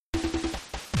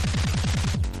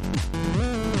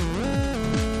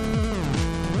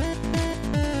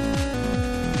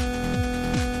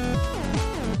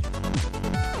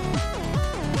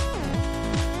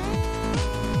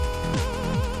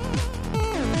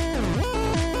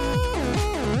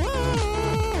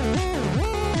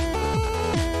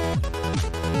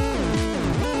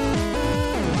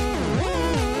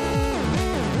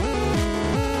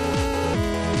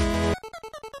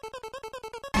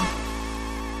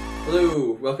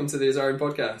Hello, welcome to the Azarian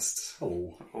podcast.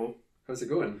 Hello. Oh, How's it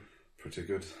going? Pretty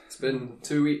good. It's been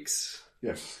 2 weeks.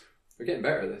 Yes. We're getting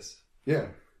better at this. Yeah.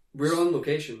 We're on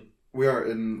location. We are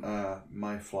in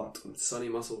my flat, It's sunny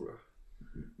Musselburgh.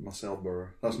 Musselburgh.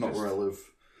 That's not where I live.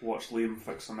 watch Liam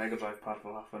fix a Mega Drive pad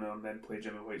for half an hour and then play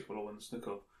Jimmy White's World in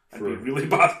Snooker and For- be really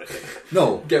bad at it.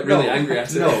 No. Get really no, angry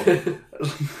at it. No.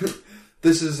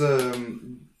 This is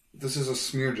a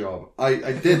smear job.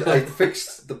 I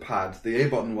fixed the pad. The A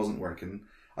button wasn't working.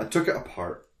 I took it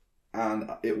apart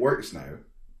and it works now.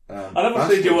 I never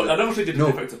said you didn't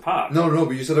No. fix a pad. No,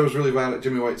 but you said I was really bad at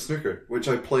Jimmy White snooker, which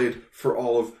I played for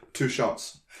all of 2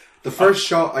 shots. The first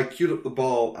shot, I queued up the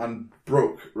ball and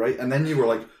broke, right? And then you were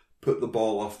like, put the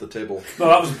ball off the table. No,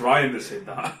 that was Brian that said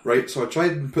that. Right, so I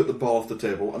tried and put the ball off the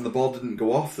table, and the ball didn't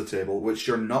go off the table, which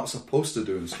you're not supposed to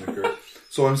do in snooker.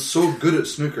 So I'm so good at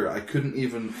snooker, I couldn't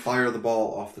even fire the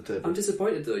ball off the table. I'm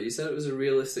disappointed though. You said it was a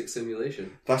realistic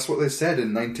simulation. That's what they said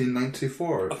in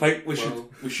 1994. I think we Well-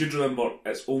 should remember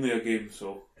it's only a game,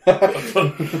 so a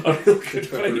real good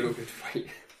For a real fight. good fight.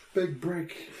 Big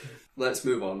break. Let's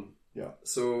move on. Yeah.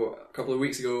 So, a couple of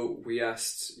weeks ago, we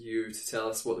asked you to tell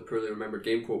us what the poorly remembered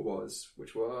game quote was,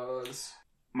 which was...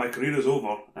 My career is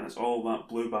over, and it's all that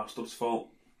blue bastard's fault.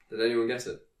 Did anyone guess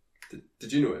it?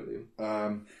 Did you know it,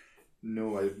 Liam?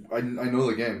 No, I know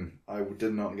the game. I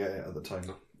did not get it at the time.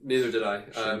 Neither did I.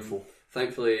 Shameful.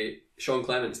 Thankfully, Sean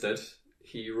Clements did.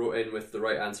 He wrote in with the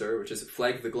right answer, which is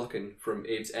Flag the Gluckin from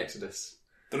Abe's Exodus.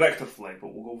 Director flag,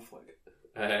 but we'll go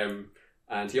flag.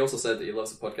 And he also said that he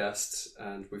loves the podcast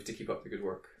and we have to keep up the good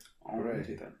work.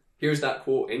 Alrighty then. Here's that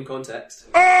quote in context.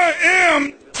 I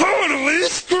am totally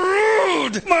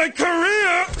screwed! My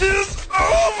career is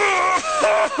over!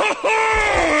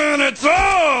 And it's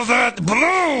all that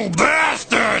blue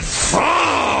bastard's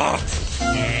fault!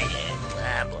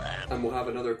 And we'll have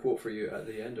another quote for you at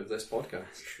the end of this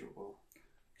podcast. Sure will.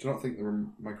 Do you not think the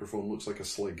microphone looks like a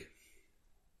slig?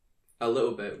 A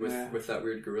little bit Yeah. with that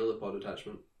weird GorillaPod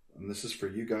attachment. And this is for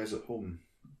you guys at home.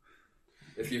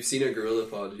 If you've seen a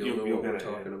GorillaPod, you'll know what we're get it,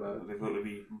 talking yeah. about. They've got to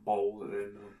be balls at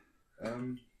the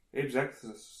end. Abe's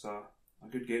Exodus is a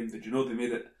good game. Did you know they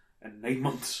made it in 9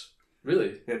 months?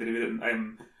 Really? Yeah, they made it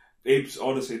in... Abe's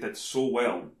Odyssey did so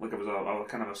well, like it was a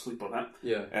kind of a sleeper hit,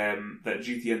 Yeah. that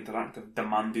GT Interactive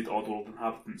demanded Oddworld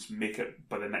inhabitants make it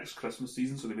by the next Christmas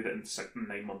season, so they made it in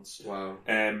 9 months. Wow.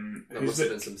 That Who's must have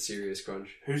been some serious crunch.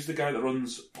 who's the guy that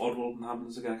runs Oddworld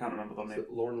inhabitants again? I can't remember their name.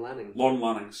 Lorne Lanning. Lorne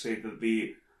Lanning said that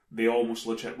they almost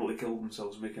legitimately killed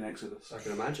themselves making Exodus. I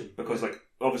can imagine. Because like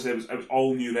obviously it was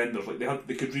all new renders. Like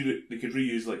they could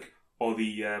reuse like all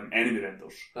the enemy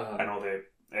renders Uh-huh. and all the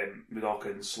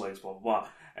Mudokins, slides, blah blah blah,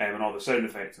 and all the sound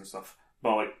effects and stuff.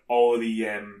 But like all the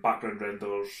background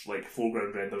renders, like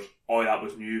foreground renders, all that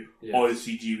was new. Yeah. All the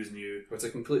CG was new. It's a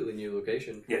completely new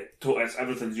location. Yeah,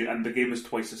 everything's new, and the game is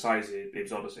twice the size of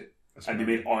Abe's Odyssey, That's and they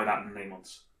mad. made all of that in 9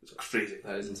 months. It's crazy.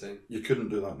 That is insane. You couldn't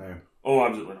do that now. Oh,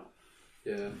 absolutely not.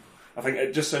 Yeah. I think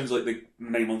it just sounds like the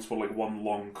 9 months were like one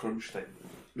long crunch time,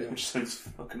 Yeah. which sounds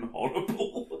fucking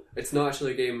horrible. It's not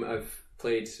actually a game I've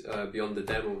played beyond the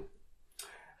demo.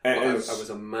 It But is. I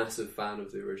was a massive fan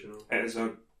of the original. It is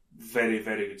a very,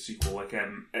 very good sequel. Like,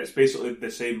 it's basically the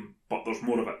same, but there's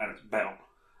more of it and it's better.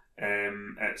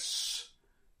 It's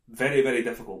very, very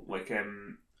difficult. Like, I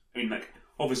mean, like,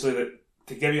 obviously,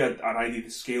 to give you an idea of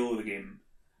the scale of the game,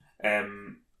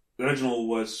 the original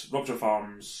was Rupture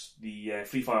Farms, the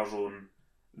Free Fire Zone,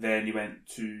 then you went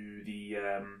to the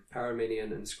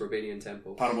Paramanian and Scribanian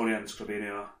temples. Paramonia and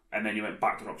Scribania, and then you went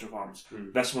back to Rupture Farms.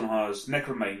 Mm. This one has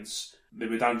Necromines, the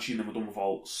Mudanchi and the Madoma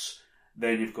Vaults,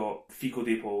 then you've got Fico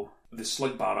Depot, the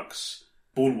Slug Barracks,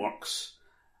 Boneworks,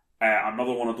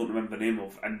 another one I don't remember the name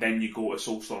of, and then you go to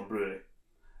Soulstorm Brewery.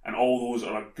 And all those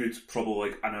are a good, probably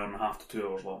like an hour and a half to 2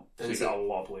 hours long. So And you get a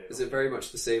lot of players. Is it very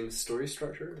much the same story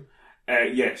structure?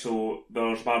 Yeah, so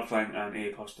there's Bad Thing and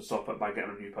Abe has to stop it by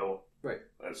getting a new power. Right.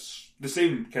 It's the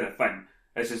same kind of thing.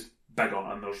 It's just bigger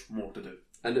and there's more to do.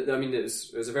 And I mean, it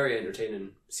was a very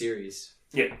entertaining series.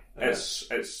 Yeah, it's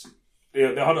they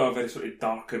had a very sort of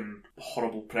dark and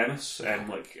horrible premise,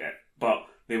 but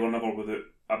they were never without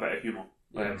a bit of humour.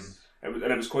 Yes.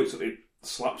 It was quite sort of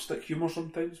slapstick humour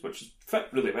sometimes, which fit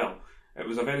really well. It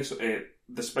was a very sort of,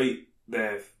 despite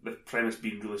the premise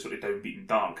being really sort of downbeat and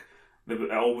dark,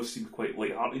 it always seemed quite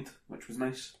light-hearted, which was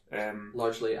nice.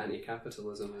 Largely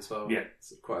anti-capitalism as well. Yeah.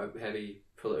 It's quite a heavy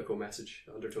political message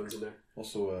undertones in there.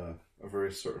 Also a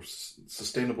very sort of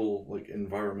sustainable like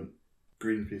environment,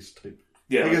 Greenpeace type.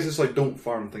 Yeah, I guess it's like don't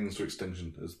farm things to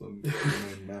extinction is the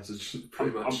main message.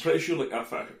 Pretty much. I'm pretty sure like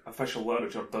official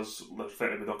literature does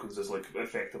refer to the Duckins as like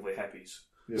effectively hippies.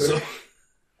 Yeah. So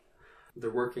They're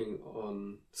working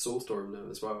on Soulstorm now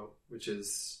as well, which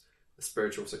is a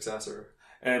spiritual successor.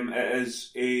 It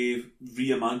is a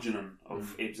reimagining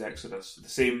of Abe's Exodus. The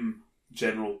same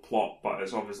general plot, but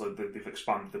it's obviously they've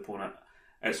expanded upon it.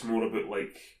 It's more about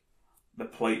like the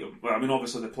plight of... Well, I mean,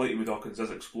 obviously the plight of Mudokons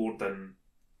is explored in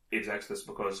Abe's Exodus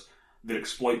because they're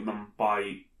exploiting them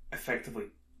by effectively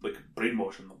like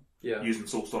brainwashing them using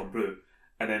Soulstorm Brew,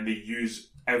 and then they use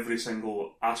every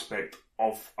single aspect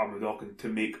of a Mudokon to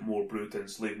make more brew to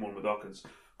enslave more Mudokons.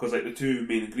 Because like the two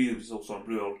main ingredients of Soulstorm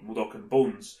Brew are Mudokon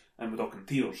bones and Mudokon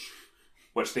tears,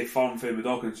 which they farm for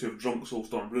Mudokons who have drunk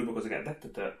Soulstorm Brew because they get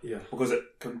addicted to it. Yeah. Because it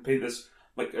can paint this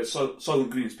like it's Soylent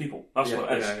Green's people. That's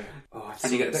what it is. Yeah. Oh,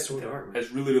 and you get addicted to it.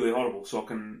 It's really, really horrible. So I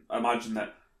can imagine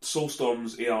that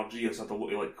Soulstorm's ARG has had a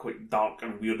lot of like quite dark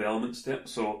and weird elements to it.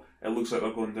 So it looks like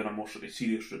they're going down a more sort of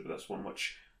serious route with this one,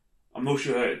 which I'm not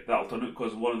sure how that'll turn out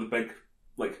because one of the big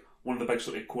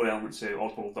sort of core elements of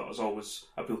Oddworld that has always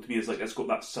appealed to me is like it's got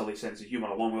that silly sense of humour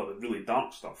along with all the really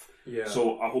dark stuff. Yeah.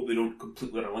 So I hope they don't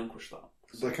completely relinquish that.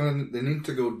 They need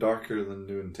to go darker than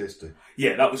New and Tasty.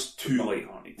 Yeah, that was too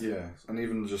light-hearted. Yeah, and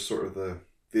even just sort of the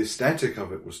aesthetic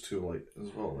of it was too light as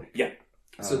well. Like, yeah.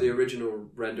 So the original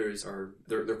renders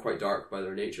they're quite dark by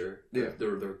their nature. Yeah.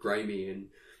 They're grimy, and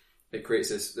it creates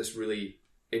this really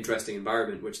interesting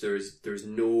environment which there's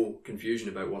no confusion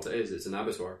about what it is. It's an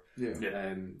abattoir.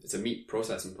 Yeah. It's a meat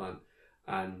processing plant,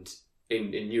 and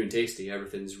in New and Tasty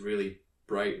everything's really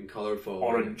bright and colourful.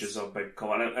 Orange is a big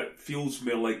colour. And it feels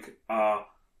more like a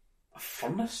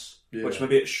furnace, which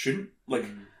maybe it shouldn't. Like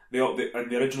in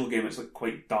the original game, it's like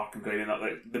quite dark and grimy. And that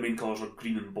like the main colours are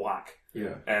green and black.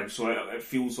 Yeah. So it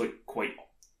feels like quite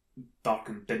dark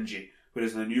and dingy.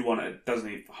 Whereas in the new one, it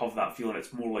doesn't have that feeling.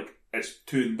 It's more like it's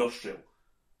too industrial.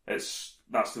 That's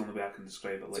the only way I can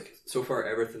describe it. Like so far,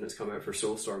 everything that's come out for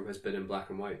Soulstorm has been in black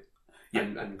and white.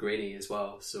 And grainy as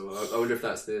well. So I wonder if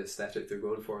that's the aesthetic they're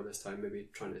going for this time. Maybe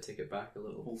trying to take it back a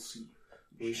little. We'll see.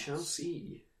 We shall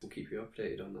see. We'll keep you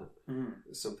updated on that.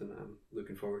 It's something that I'm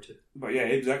looking forward to. But yeah,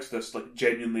 Abe's Exodus, like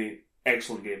genuinely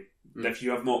excellent game. If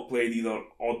you have not played either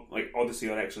Odyssey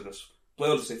or Exodus, play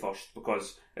Odyssey first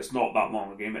because it's not that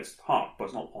long a game. It's hard, but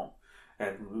it's not long.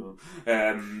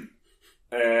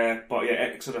 But yeah,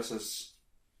 Exodus is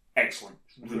excellent.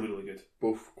 Really, really good.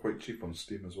 Both quite cheap on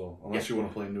Steam as well, unless you want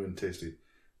to play New and Tasty.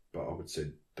 But I would say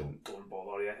don't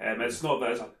bother. Yeah, it's not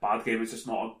that it's a bad game. It's just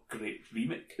not a great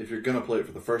remake. If you're gonna play it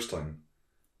for the first time,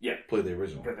 play the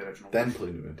original. Then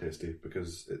play New and Tasty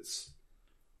because it's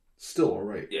still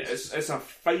alright. Yeah, it's a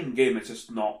fine game. It's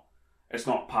just not. It's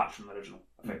not a patch from the original,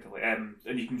 effectively. And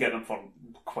you can get them for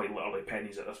quite literally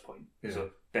pennies at this point. Yeah. So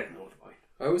definitely worth a buy.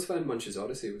 I always found Munch's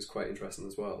Odyssey was quite interesting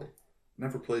as well.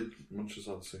 Never played Munch's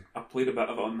Odyssey. I played a bit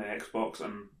of it on the Xbox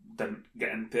and didn't get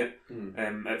into it.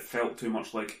 It felt too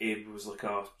much like Abe was like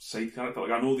a side character.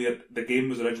 Like I know the game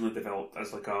was originally developed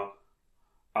as like an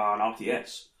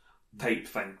RTS type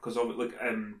thing because like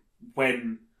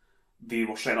when they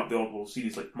were setting up the Oddworld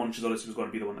series, like Munch's Odyssey was going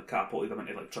to be the one that catapulted them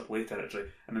into like AAA territory,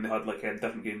 and then they had like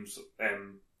different games.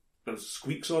 There was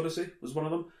Squeak's Odyssey was one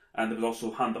of them. And there was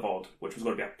also Hand of Odd, which was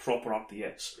going to be a proper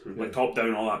RTS, like top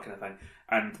down, all that kind of thing.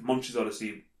 And Munch's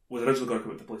Odyssey was originally going to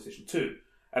come out to PlayStation 2,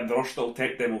 and there are still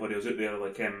tech demo videos out there,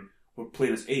 like we're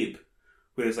playing as Abe,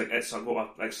 whereas like it's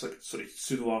like sort of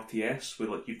pseudo RTS, where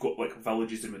like you've got like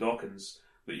villages in Mudokons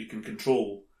that you can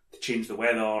control to change the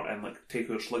weather and like take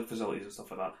over slug facilities and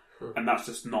stuff like that. And that's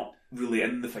just not really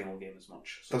in the final game as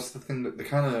much. So. That's the thing that the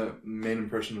kind of main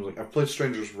impression was like I've played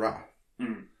Stranger's Wrath.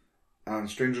 And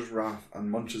Stranger's Wrath and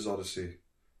Munch's Odyssey,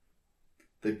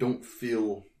 they don't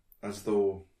feel as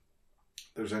though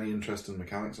there's any interest in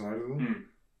mechanics in either of them.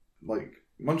 Like,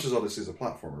 Munch's Odyssey is a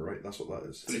platformer, right? That's what that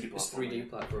is. 3D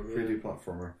platformer. 3D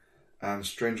platformer. And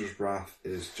Stranger's Wrath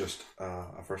is just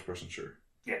a first-person shooter.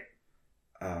 Yeah.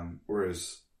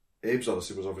 Whereas Abe's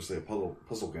Odyssey was obviously a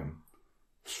puzzle game.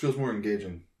 Which feels more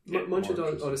engaging. Munch's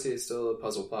Odyssey is still a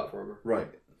puzzle platformer.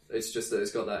 Right. It's just that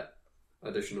it's got that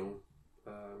additional...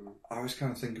 I always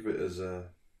kind of think of it as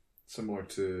similar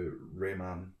to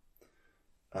Rayman.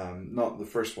 Not the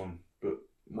first one, but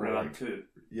more Rayman like 2.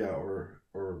 Yeah, or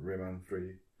Rayman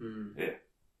 3. Yeah.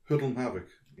 Hoodlum Havoc,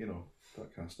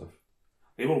 that kind of stuff.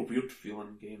 They were weird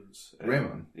feeling games.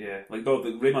 Rayman? Yeah, like the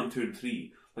Rayman 2 and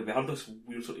 3, like they had this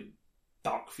weird sort of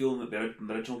dark feeling that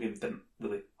the original game didn't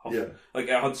really have. Yeah. Like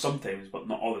it had sometimes, but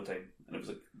not all the time. And it was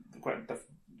like quite a different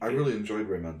I really enjoyed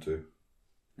Rayman 2.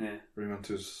 Yeah. Rayman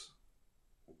 2's...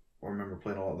 I remember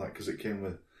playing a lot of that because it came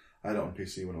with... I had it on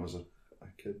PC when I was a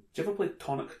kid. Did you ever play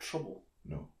Tonic Trouble?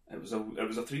 No. It was a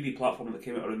 3D platform that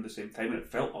came out around the same time and it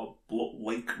felt a lot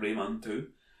like Rayman 2.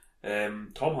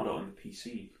 Tom had it on the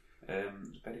PC.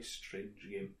 It's a very strange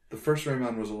game. The first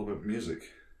Rayman was all about music.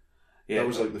 Yeah, that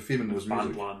was like the theme was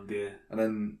music. Bandland, yeah. And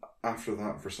then after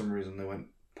that, for some reason, they went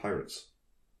pirates.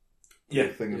 Yeah.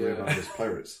 The thing of Rayman was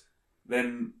pirates.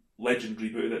 Then Legend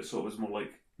rebooted it, so it was more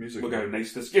like, Music. look how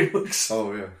nice this game looks.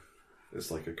 Oh, yeah.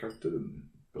 It's like a cartoon.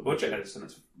 Which it is, and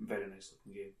it's a very nice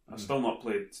looking game. I've still not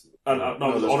played...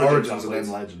 there's Origins and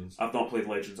then Legends. I've not played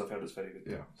Legends, I've heard it's very good.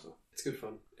 Yeah. So. It's good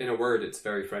fun. In a word, it's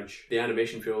very French. The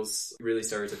animation feels really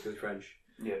stereotypically French.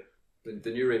 Yeah.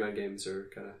 The new Rayman games are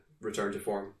kind of return to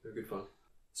form. They're good fun.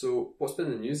 So, what's been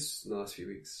in the news in the last few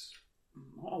weeks?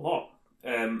 Not a lot.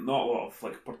 Not a lot of,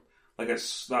 like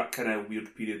it's that kind of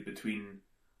weird period between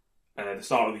the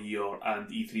start of the year and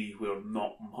E3 where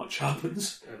not much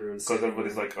happens. Because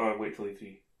everybody's like, oh, wait till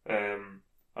E3.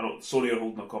 I know Sony are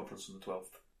holding a conference on the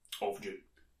 12th of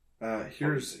June.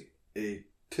 Here's a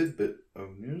tidbit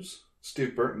of news.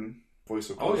 Steve Burton, voice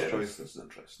of Cloud's Choice, this is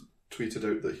interesting. tweeted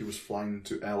out that he was flying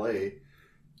to LA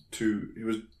he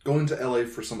was going to LA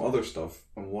for some other stuff,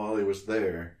 and while he was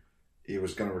there, he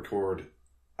was going to record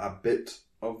a bit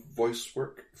of voice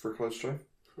work for Cloud Strife.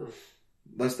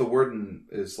 That's the wording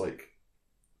is like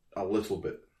a little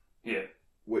bit. Yeah.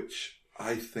 Which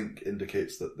I think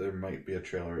indicates that there might be a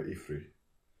trailer at E3.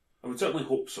 I would certainly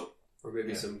hope so. Or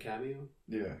maybe some cameo.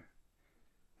 Yeah.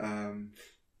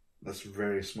 That's a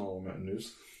very small amount of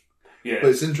news. Yeah. But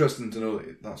it's interesting to know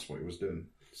that that's what he was doing.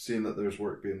 Seeing that there's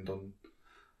work being done.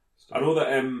 I know that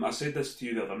I said this to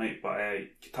you the other night, but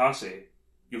Kitase,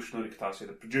 Yoshinori Kitase,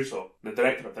 the producer, the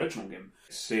director of the original game,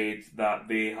 said that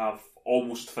they have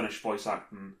almost finished voice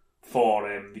acting for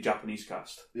the Japanese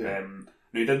cast. Yeah.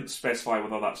 Now, he didn't specify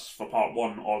whether that's for part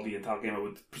 1 or the entire game. I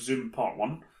would presume part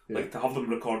 1. Yeah. Like, to have them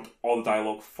record all the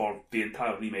dialogue for the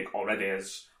entire remake already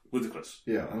is ludicrous.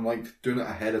 Yeah, and like doing it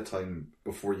ahead of time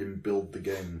before you build the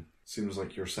game seems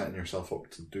like you're setting yourself up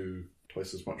to do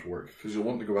twice as much work because you'll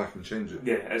want to go back and change it.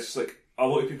 Yeah, it's like a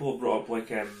lot of people have brought up like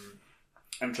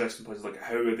interesting places like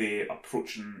how are they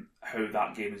approaching how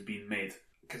that game is being made.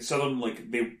 Considering like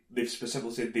they've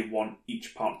specifically said they want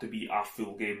each part to be a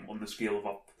full game on the scale of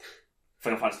a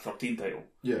Final Fantasy 13 title.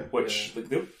 Yeah, which like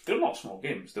they're not small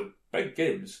games; they're big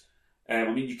games. I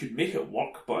mean, you could make it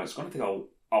work, but it's going to take a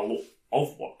lot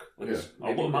of work. Like a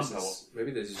lot of manpower.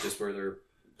 Maybe this is just where they're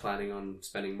planning on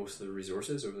spending most of the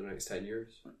resources over the next 10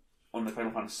 years. On the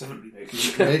Final Fantasy 7 remake.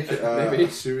 You can make it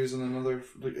a series and another...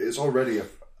 Like, it's already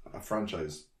a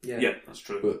franchise. Yeah, that's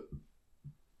true. But,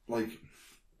 like,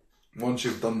 once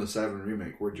you've done the 7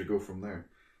 remake, where'd you go from there?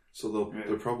 So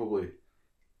they're probably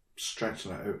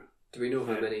stretching it out. Do we know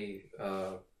how many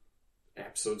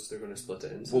episodes they're going to split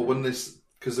it into? Well, when this...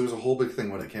 Because there was a whole big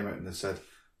thing when it came out and they said,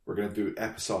 we're going to do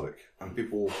episodic. And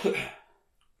people...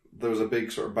 there was a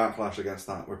big sort of backlash against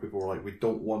that where people were like, we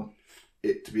don't want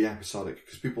it to be episodic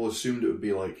because people assumed it would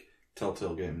be like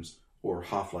Telltale Games or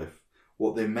Half-Life.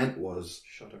 What they meant was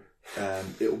Shudder.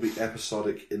 It will be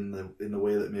episodic in the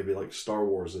way that maybe like Star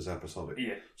Wars is episodic.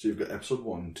 Yeah. So you've got episode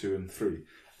 1, 2 and 3.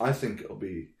 I think it'll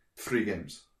be 3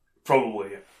 games.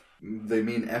 Probably, yeah. They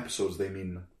mean episodes, they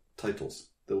mean titles.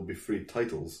 There will be 3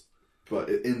 titles, but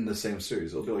in the same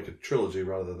series. It'll be like a trilogy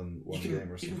rather than one game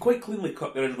or something. You can quite cleanly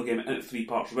cut the original game into 3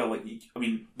 parts as well. Like, I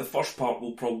mean, the first part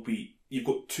will probably be... You've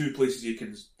got 2 places you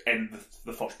can end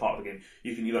the first part of the game.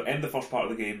 You can either end the first part of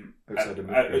the game outside of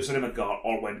Midgar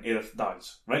or when Aerith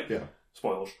dies, right? Yeah.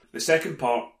 Spoilers. The second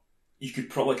part, you could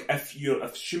probably... Like,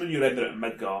 assuming you're ending it in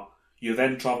Midgar, you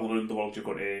then travel around the world, you're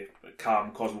going to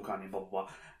Cam, Cosmo Canyon, blah, blah,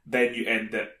 blah. Then you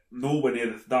end it, no when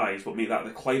Aerith dies, but make that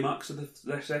the climax of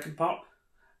the second part.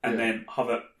 And then have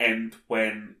it end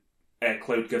when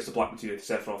Cloud gives the black materia to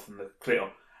Sephiroth in the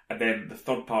crater. And then the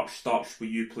third part starts with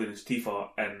you playing as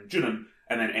Tifa and Junon,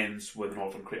 and then ends with the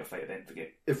Northern Crater fight at the end of the game.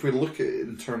 If we look at it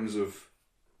in terms of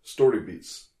story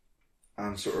beats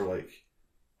and sort of like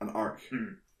an arc,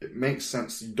 it makes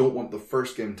sense. You don't want the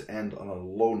first game to end on a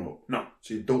low note. No.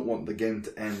 So you don't want the game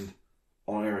to end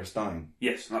on Aerith dying.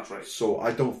 Yes, that's right. So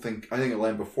I think it'll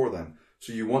end before then.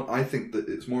 So I think that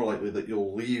it's more likely that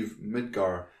you'll leave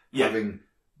Midgar having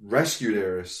rescued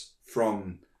Aerith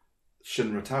from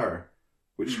Shinra Tower,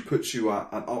 which puts you at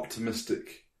an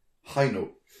optimistic high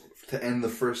note to end the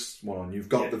first one on. You've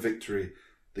got the victory,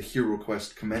 the hero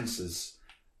quest commences,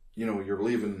 you're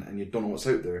leaving and you don't know what's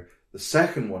out there. The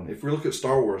second one, if we look at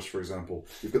Star Wars, for example,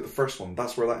 you've got the first one,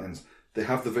 that's where that ends. They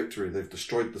have the victory, they've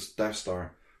destroyed the Death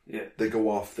Star, they go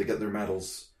off, they get their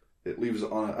medals, it leaves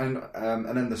it on it.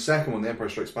 And then the second one, The Empire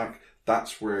Strikes Back,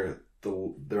 that's where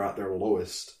they're at their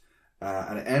lowest.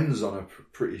 And it ends on a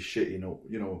pretty shitty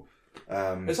note.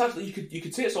 It's actually you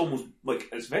could say it's almost like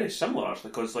it's very similar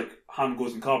actually, because like Han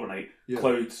goes in Carbonite,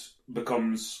 Cloud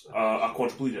becomes a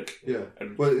quadriplegic. Yeah.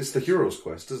 And, well, it's the hero's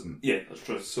quest, isn't it? Yeah, that's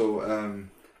true. So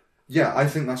I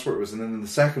think that's where it was, and then in the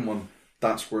second one,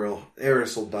 that's where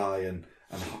Aerys will die and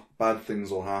bad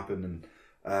things will happen,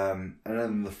 and then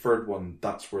in the third one,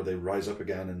 that's where they rise up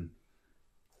again and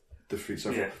defeat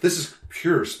several. Yeah. This is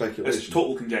pure speculation. It's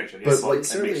total conjecture. But like, it's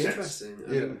certainly interesting. Sense.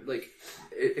 I mean, like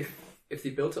if they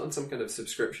built it on some kind of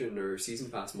subscription or season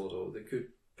pass model, they could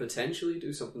potentially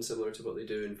do something similar to what they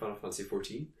do in Final Fantasy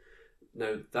XIV.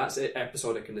 Now, that's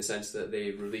episodic in the sense that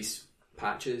they release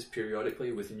patches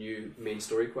periodically with new main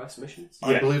story quest missions.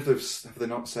 I believe have they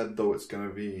not said though it's going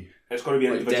to be like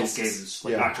individual games,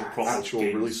 like actual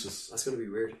games. Releases. That's going to be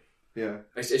weird. Yeah,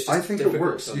 it's just I think it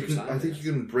works. I think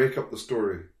you can break up the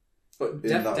story, but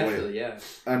in that definitely, way. yeah.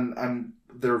 And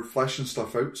they're fleshing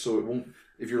stuff out, so it won't.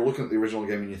 If you're looking at the original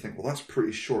game and you think, well, that's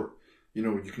pretty short,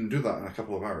 you can do that in a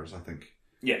couple of hours. I think.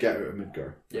 Yeah. Get out of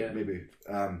Midgar. Yeah. Maybe.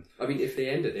 I mean, if they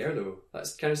end it there though, that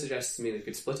kind of suggests to me they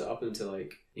could split it up into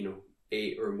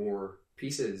 8 or more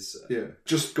pieces. Yeah.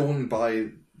 Just going by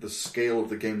the scale of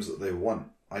the games that they want,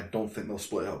 I don't think they'll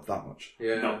split it up that much.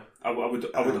 Yeah. No, I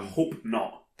would hope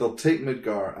not. They'll take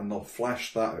Midgar and they'll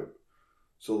flesh that out.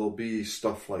 So there'll be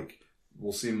stuff like,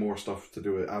 we'll see more stuff to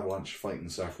do with Avalanche fighting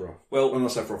Sephiroth. Well,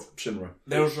 not Sephiroth, Shinra.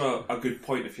 There's a good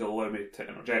point, if you'll allow me to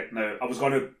interject. Now, I was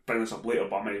going to bring this up later,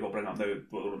 but I might as well bring it up now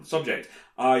while we're on the subject.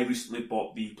 I recently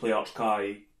bought the PlayArch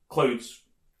Kai Clouds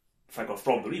figure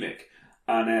from the remake.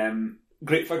 And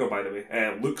great figure, by the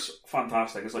way. Looks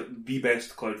fantastic. It's like the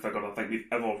best Cloud figure I think they've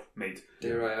ever made.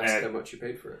 Dare I ask how much you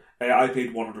paid for it? I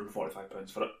paid £145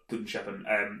 for it, including shipping.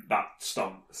 That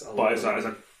stung. But it's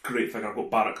a great figure. I've got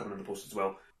Barrett coming in the post as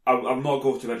well. I'm not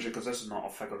going to mention it because this is not a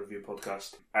figure review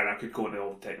podcast, and I could go into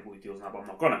all the technical details on that, but I'm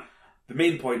not gonna. The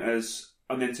main point is,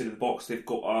 on the inside of the box, they've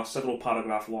got a several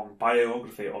paragraph long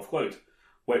biography of Cloud,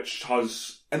 which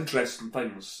has interesting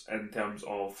things in terms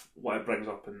of what it brings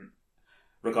up in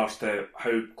regards to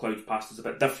how Cloud's past is a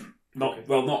bit different. Not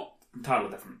entirely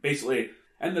different. Basically,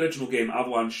 in the original game,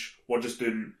 Avalanche were just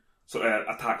doing sort of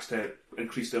attacks to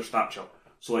increase their stature.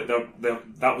 So like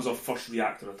that was our first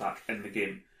reactor attack in the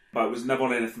game. But it was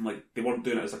never anything like, they weren't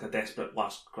doing it as like a desperate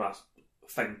last grasp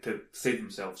thing to save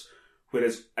themselves.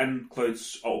 Whereas in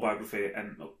Cloud's biography,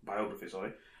 in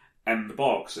the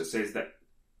box, it says that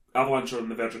Avalanche are on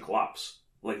the verge of collapse.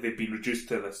 Like, they've been reduced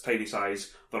to this tiny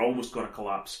size, they're almost going to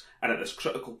collapse, and at this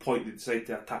critical point they decide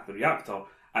to attack the reactor,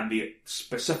 and they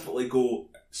specifically go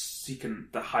seeking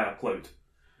the higher Cloud.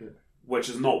 Yeah. Which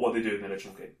is not what they do in the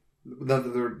original game.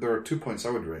 There are 2 points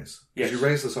I would raise. Yes. You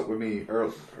raised this up with me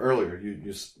earlier.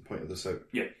 You pointed this out.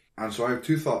 Yeah. And so I have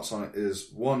two thoughts on it.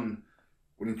 Is one,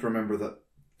 we need to remember that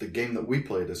the game that we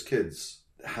played as kids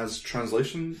has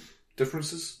translation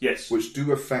differences. Yes. Which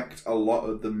do affect a lot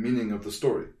of the meaning of the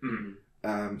story.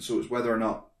 Mm. So it's whether or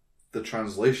not the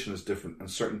translation is different and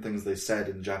certain things they said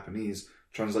in Japanese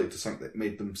translate to something that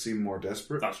made them seem more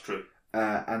desperate. That's true.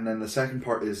 And then the second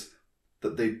part is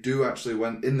that they do actually,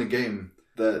 when in the game,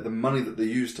 the money that they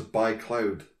use to buy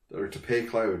Cloud, or to pay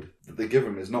Cloud, that they give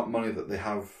him is not money that they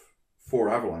have for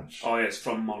Avalanche. Oh yeah, it's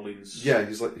from Marlene's. Yeah,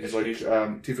 he's like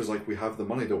Tifa's like, we have the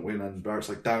money, don't we? And Barrett's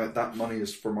like, damn it, that money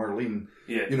is for Marlene.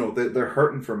 Yeah. They're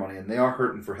hurting for money, and they are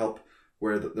hurting for help,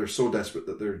 where they're so desperate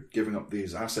that they're giving up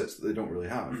these assets that they don't really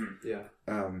have. Mm-hmm.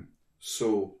 Yeah.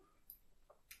 So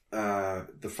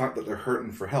the fact that they're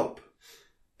hurting for help,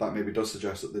 that maybe does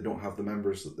suggest that they don't have the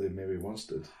members that they maybe once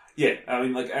did. Yeah, I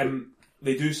mean,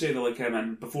 they do say that, like,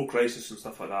 and before Crisis and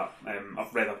stuff like that,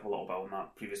 I've read up a little bit on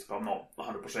that previously, but I'm not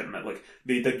 100% on it. Like,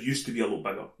 they did used to be a little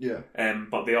bigger. Yeah.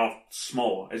 But they are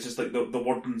smaller. It's just like the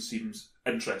wording seems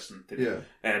interesting to me.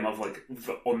 Yeah. Of like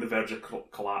on the verge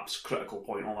of collapse, critical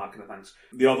point, all that kind of things.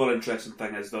 The other interesting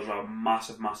thing is there's a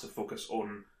massive focus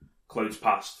on Cloud's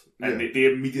past, and they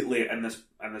immediately in this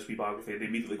wee biography, they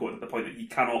immediately go to the point that he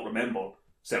cannot remember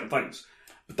certain things.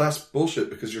 But that's bullshit,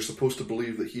 because you're supposed to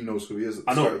believe that he knows who he is at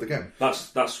the start of the game.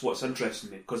 That's what's interesting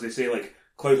to me, because they say, like,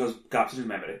 Cloud has gaps in his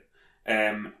memory.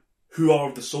 Who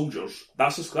are the soldiers?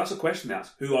 That's a question they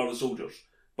ask. Who are the soldiers?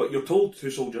 But you're told who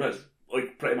Soldier is,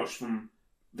 like, pretty much from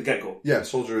the get-go. Yeah,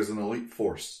 Soldier is an elite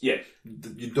force. Yeah.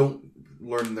 You don't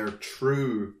learn their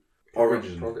true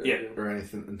origin or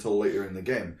anything until later in the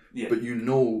game. Yeah. But you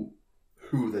know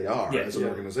who they are as an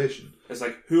organisation. It's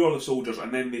like, who are the soldiers?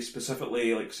 And then they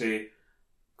specifically, like, say,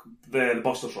 the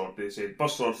Buster Sword. They say,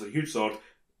 Buster Sword is a huge sword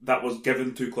that was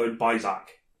given to Cloud by Zack.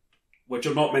 Which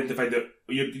you're not meant to find out.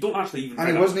 You don't actually even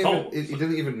find out. He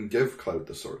didn't even give Cloud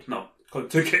the sword. No,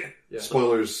 Cloud took it. Yeah.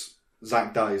 Spoilers,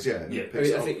 Zack dies, I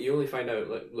think you only find out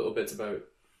like little bits about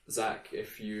Zack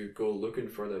if you go looking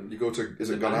for them. You go to, is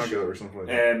it The mansion. Gongaga or something like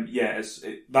that? Yeah,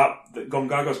 the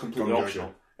Gongaga is completely Gongaga.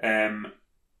 optional.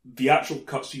 The actual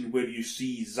cutscene where you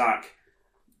see Zack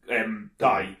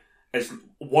die is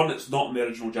one. It's not in the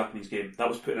original Japanese game. That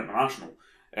was put in international,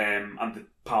 and the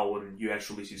PAL and US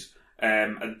releases.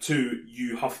 And two,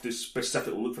 you have to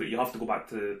specifically look for it. You have to go back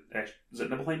to is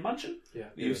it Nibelheim Mansion? Yeah.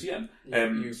 You see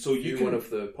it. So you can one of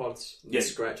the pods. Yeah.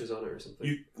 Scratches on it or something.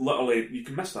 You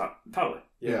can miss that entirely.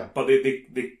 Yeah. But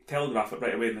they telegraph it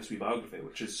right away in this wee biography,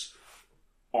 which is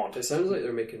odd. It sounds like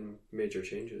they're making major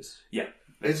changes. Yeah.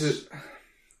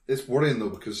 It's worrying though,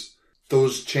 because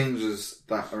those changes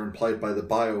that are implied by the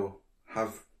bio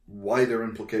have wider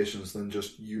implications than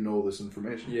just this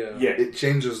information. Yeah. Yeah. It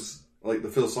changes like the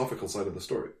philosophical side of the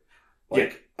story.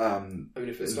 Like, I mean,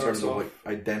 if it in starts terms of off, like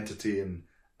identity and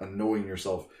knowing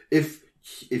yourself. If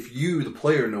you, the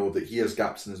player, know that he has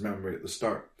gaps in his memory at the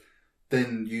start,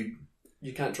 then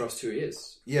you can't trust who he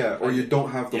is. or you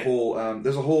don't have the whole.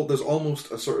 There's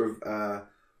almost a sort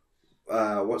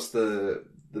of what's the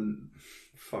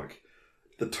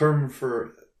term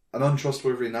for an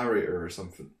untrustworthy narrator or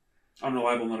something.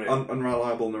 Unreliable narrator.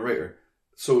 Unreliable narrator.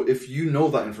 So if you know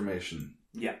that information,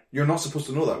 yeah, you're not supposed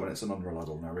to know that when it's an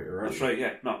unreliable narrator, are That's you? right,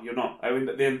 yeah. No, you're not. I mean,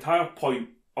 the entire point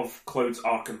of Cloud's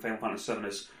arc in Final Fantasy VII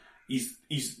is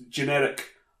he's generic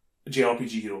JRPG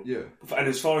hero. Yeah. And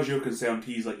as far as you're concerned,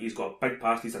 he's got a big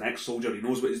past, he's an ex-soldier, he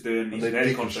knows what he's doing, he's they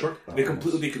very deconstruct confident. that They almost.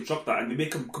 completely deconstruct that, and they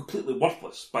make him completely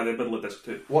worthless by the middle of disc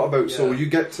 2. What about, so Yeah. you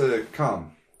get to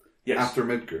Khan Yes. after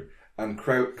Midgar, and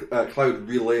Cloud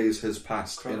relays his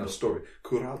past in a story.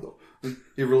 Curado.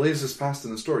 He relays his past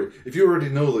in a story. If you already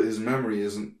know that his memory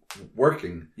isn't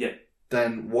working, Yeah.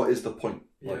 then what is the point?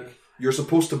 Yeah. Like, you're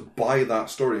supposed to buy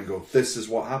that story and go, this is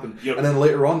what happened. Yep. And then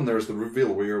later on there's the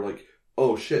reveal where you're like,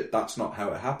 oh shit, that's not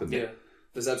how it happened. Yeah.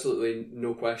 There's absolutely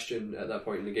no question at that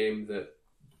point in the game that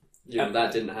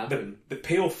that didn't happen. The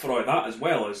payoff for all that as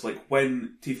well is like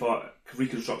when Tifa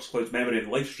reconstructs Cloud's memory in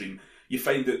the live stream, you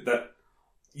find that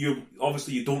you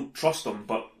don't trust him,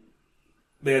 but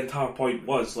the entire point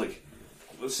was like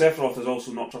Sephiroth is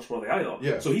also not trustworthy either.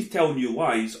 Yeah. So he's telling you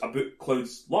lies about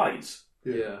Cloud's lies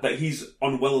Yeah. that he's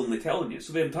unwillingly telling you.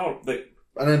 So the entire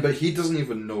But he doesn't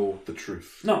even know the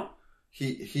truth. no.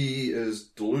 He is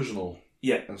delusional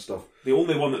Yeah. and stuff. The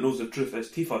only one that knows the truth is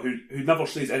Tifa, who never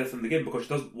says anything in the game because she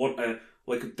doesn't want to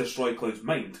destroy Cloud's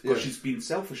mind because Yeah. she's being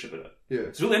selfish about it. Yeah.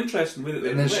 It's really interesting way that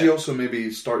they And then do she it. also maybe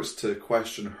starts to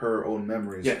question her own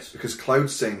memories. Yes. Because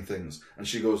Cloud's saying things, and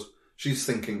she's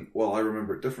thinking, well, I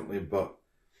remember it differently, but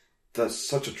that's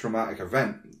such a traumatic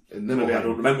event in Maybe I Nibelheim.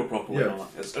 don't remember properly. Yeah. And all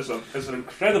that. It's an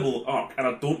incredible arc, and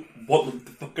I don't want them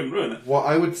to fucking ruin it. What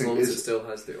I would As think long as it is, still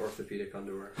has the orthopedic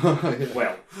underwear. Yeah.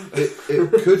 Well,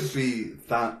 it could be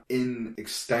that in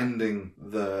extending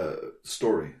the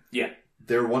story, yeah,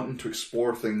 they're wanting to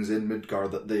explore things in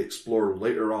Midgar that they explore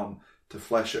later on to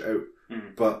flesh it out,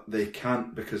 but they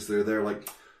can't because they're like,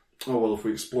 oh well, if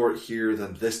we explore it here,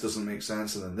 then this doesn't make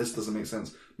sense, and then this doesn't make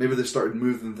sense. Maybe they started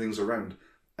moving things around,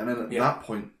 and then at that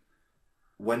point,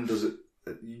 when does it?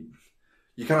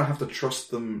 You kind of have to trust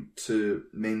them to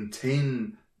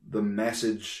maintain the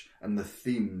message and the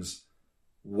themes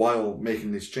while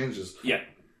making these changes. yeah.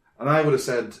 And I would have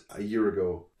said a year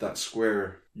ago that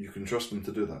Square, you can trust them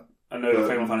to do that. And now But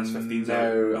Final Fantasy 15's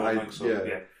now out. I- I think so. yeah.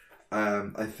 Yeah.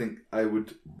 I think I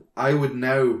would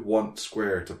now want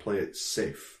Square to play it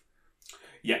safe.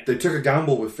 Yeah. They took a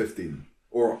gamble with 15,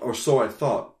 or so I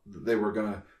thought that they were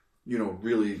gonna,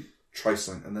 really try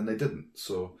something, and then they didn't.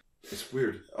 So it's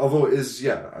weird. Although it is,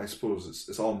 I suppose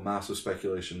it's all massive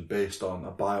speculation based on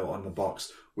a bio on the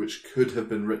box, which could have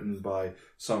been written by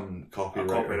some A copywriter.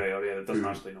 copywriter, yeah, that doesn't who-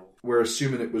 actually know. We're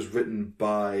assuming it was written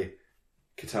by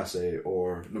Kitase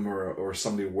or Nomura or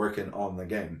somebody working on the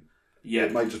game. Yeah.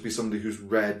 It might just be somebody who's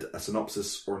read a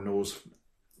synopsis or knows.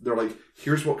 They're like,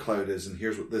 here's what Cloud is and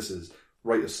here's what this is.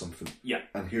 Write us something. Yeah.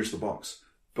 And here's the box.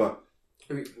 But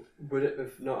I mean, would it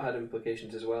have not had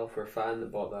implications as well for a fan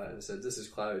that bought that and said, this is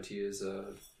Cloud, he is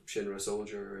a Shinra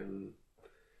soldier and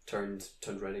turned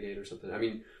renegade or something? I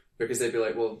mean, because they'd be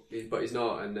like, well, but he's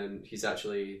not, and then he's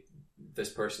actually this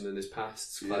person in his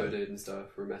past's clouded and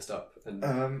stuff, or messed up.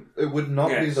 And it would not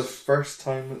be Yes. the first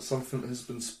time that something has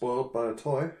been spoiled by a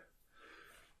toy.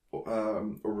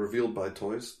 Or revealed by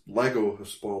toys. Lego has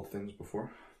spoiled things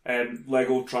before.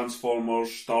 Lego,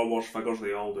 Transformers, Star Wars figures,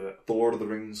 they all do it. The Lord of the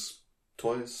Rings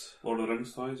toys. Lord of the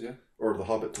Rings toys, yeah. Or the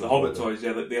Hobbit toys. The Hobbit toys,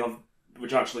 yeah, they have,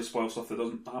 which actually spoil stuff that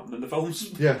doesn't happen in the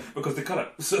films. Yeah. Because they cut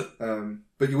it. So,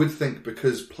 But you would think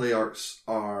because play arts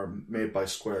are made by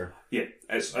Square. yeah,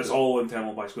 it's all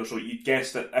internal by Square, so you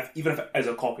guess that even if it is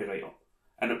a copywriter,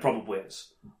 and it probably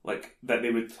is. Like, that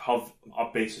they would have a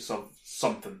basis of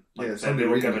something. Like, Yeah, that some they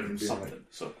were reason it given can be something. like-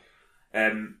 So,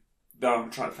 I'm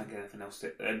trying to think of anything else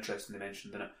interesting they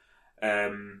mentioned in it.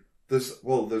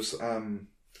 There's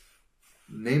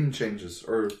name changes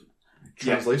or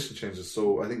translation changes.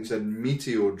 So I think you said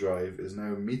Meteor Drive is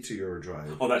now Meteor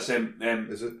Drive. Oh, that's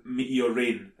Is it? Meteor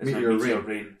Rain. It's Meteor now Meteor Rain.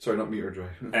 Rain. Sorry, not Meteor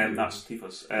Drive. That's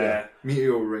Tifa's. Yeah.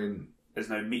 Meteor Rain, Is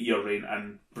now Meteor Rain,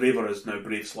 and Braver is now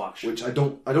Brave Slash. which I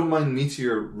don't mind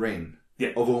Meteor Rain.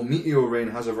 Yeah. Although Meteor Rain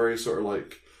has a very sort of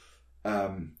like,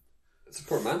 It's a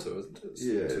portmanteau, isn't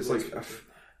it? it's like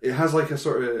it has like a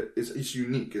sort of it's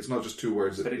unique. It's not just two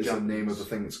words. Very It's the Japanese. name of the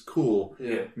thing. It's cool.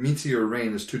 Yeah. Meteor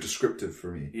Rain is too descriptive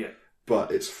for me. Yeah.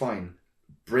 But it's fine.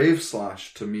 Brave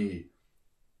Slash to me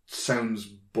sounds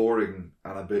boring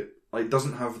and a bit like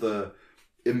doesn't have the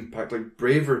impact. Like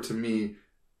Braver to me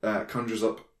conjures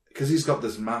up because he's got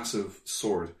this massive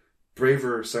sword.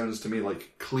 Braver sounds to me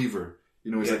like Cleaver.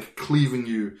 You know, he's like cleaving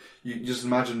you. You just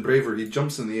imagine Braver. He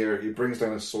jumps in the air. He brings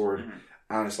down his sword,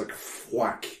 and it's like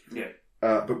whack. Yeah.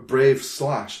 But Brave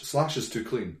Slash is too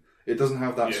clean. It doesn't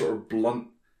have that sort of blunt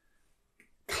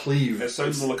cleave. It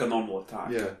sounds more like a normal attack.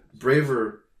 Yeah,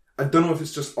 Braver. I don't know if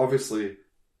it's just obviously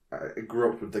I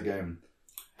grew up with the game.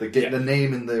 The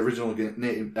name in the original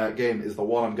game is the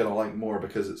one I'm gonna like more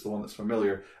because it's the one that's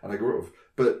familiar and I grew up with.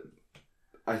 But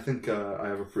I think I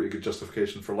have a pretty good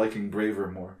justification for liking Braver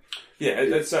more. Yeah,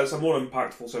 it's a more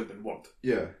impactful sounding word.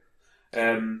 Yeah.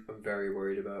 I'm very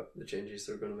worried about the changes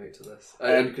they're going to make to this.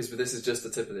 Because this is just the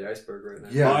tip of the iceberg right now.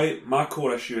 Yeah. My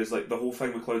core issue is like the whole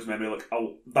thing with Cloud's memory. Like,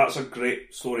 that's a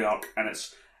great story arc, and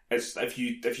it's if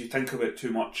you think of it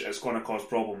too much, it's going to cause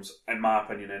problems, in my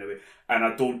opinion, anyway. And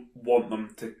I don't want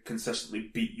them to consistently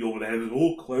beat you over the head with,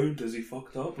 "Oh, Cloud, is he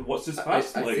fucked up? And what's his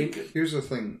past I like?" think Here's the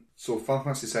thing. So Final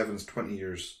Fantasy VII is 20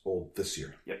 years old this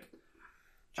year. Yep.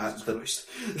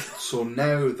 So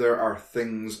now there are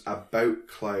things about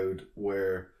Cloud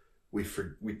where we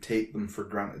take them for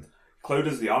granted. Cloud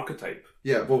is the archetype.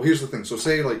 Yeah, well, here's the thing. So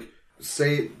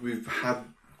say we've had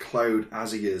Cloud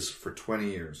as he is for 20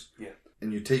 years. Yeah.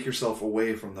 And you take yourself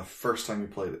away from the first time you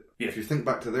played it. Yeah. If you think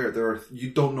back to you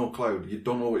don't know Cloud. You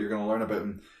don't know what you're going to learn about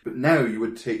him. But now you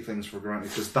would take things for granted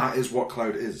because that is what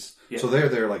Cloud is. Yeah. So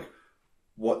they're like,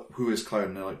 who is Cloud?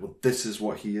 And they're like, well, this is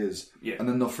what he is. Yeah. And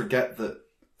then they'll forget that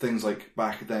things like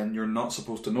back then, you're not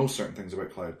supposed to know certain things about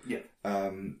Cloud. Yeah.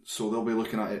 So they'll be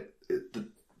looking at it.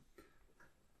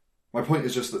 My point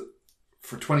is just that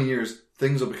for 20 years,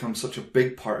 things will become such a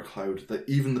big part of Cloud that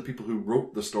even the people who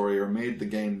wrote the story or made the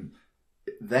game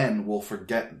then will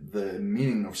forget the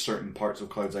meaning of certain parts of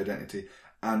Cloud's identity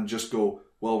and just go,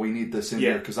 well, we need this in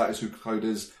here because that is who Cloud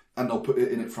is, and they'll put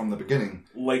it in it from the beginning.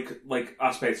 Like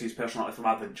aspects of his personality from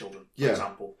Advent Children, for Yeah.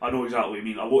 example. I know exactly what you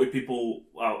mean. A lot of people,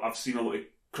 I've seen a lot of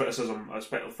criticism,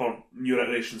 especially for newer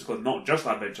iterations of Cloud, not just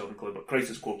Advent Children Cloud, but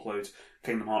Crisis Core Cloud,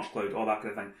 Kingdom Hearts Cloud, all that kind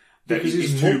of thing. That Because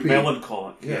he's he's too mopey.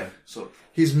 melancholic. Yeah. So,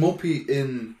 He's mopey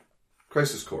in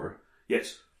Crisis Core.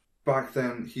 yes. Back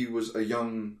then, he was a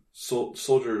young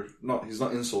soldier. He's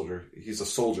not in soldier. He's a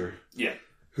soldier. Yeah.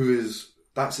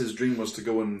 That's his dream, was to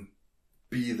go and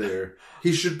be there.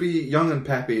 He should be young and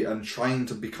peppy and trying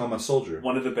to become a soldier.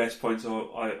 One of the best points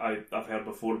I've heard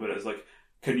before about it is like,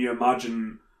 can you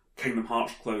imagine Kingdom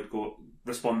Hearts Cloud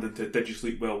responding to "Did you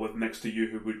sleep well?" with "Next to you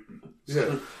who wouldn't?"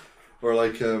 Yeah. Or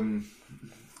like,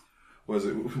 what is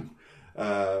it?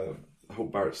 I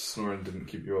hope Barrett's snoring didn't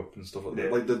keep you up and stuff like that.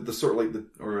 Yeah. Like the sort of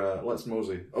like Let's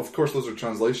Mosey. Of course, those are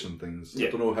translation things. Yeah.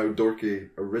 I don't know how dorky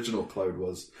original Cloud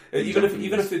was. Even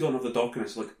if they don't have the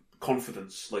dorkiness, like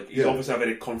confidence, like he's obviously a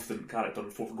very confident character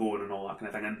and forthgoing and all that kind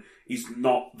of thing, and he's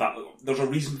not that. There's a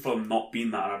reason for him not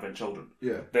being that in Advent Children.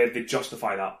 Yeah. They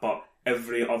justify that, but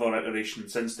every other iteration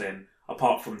since then,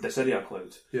 apart from Dissidia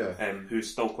Cloud, who's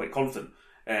still quite confident,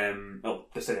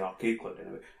 Dissidia Arcade Cloud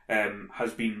anyway,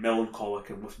 has been melancholic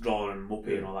and withdrawn and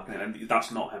mopey and all that kind of thing, and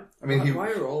that's not him. I mean,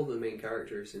 why are all the main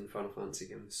characters in Final Fantasy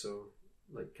games so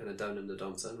like kind of down in the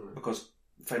dumps anyway? Because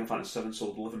Final Fantasy VII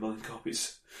sold 11 million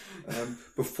copies.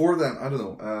 Before then, I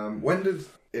don't know. When did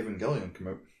Evangelion come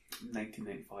out?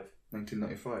 1995.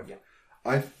 1995. Yeah.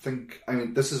 I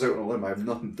mean, this is out on a limb. I have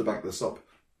nothing to back this up.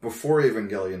 Before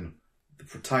Evangelion, the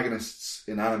protagonists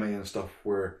in anime and stuff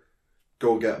were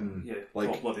go get 'em, like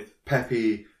hot-blooded.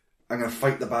 peppy. I'm going to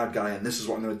fight the bad guy, and this is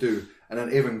what I'm going to do. And then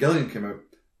Evangelion came out,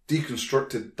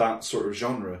 deconstructed that sort of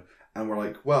genre, and we're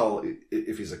like, well,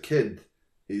 if he's a kid,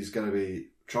 he's going to be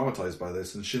traumatized by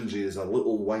this, and Shinji is a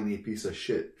little whiny piece of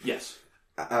shit. Yes.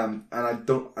 And I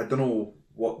don't know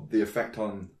what the effect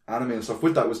on anime and stuff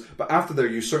with that was, but after there,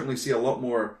 you certainly see a lot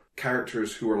more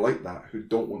characters who are like that, who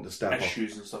don't want to step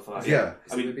issues and stuff like that. Yeah.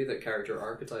 Is it maybe that character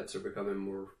archetypes are becoming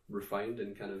more refined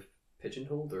and kind of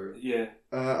pigeonholed, or Yeah.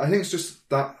 I think it's just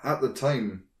that at the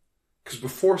time, because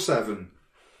before 7,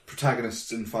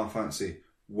 protagonists in Final Fantasy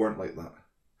weren't like that.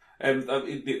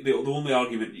 The only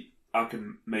argument I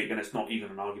can make, and it's not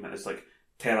even an argument, is like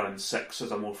Terra in 6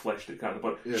 is a more fleshed out character,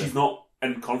 but Yeah. she's not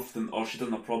inconfident or she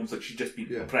doesn't have problems, like she's just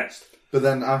been oppressed. But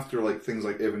then after like things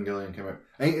like Evangelion came out,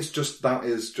 I think it's just that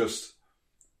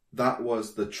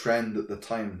was the trend at the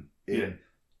time in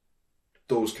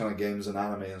those kind of games and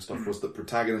anime and stuff, was that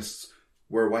protagonists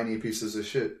were whiny pieces of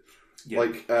shit. Yeah.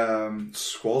 Like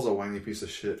Squall's a whiny piece of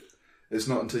shit. It's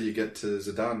not until you get to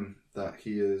Zidane that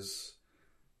he is.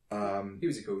 he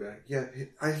was a cool guy. Yeah,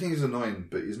 I think he's annoying,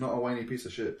 but he's not a whiny piece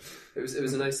of shit. It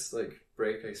was a nice like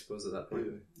break, I suppose, at that point.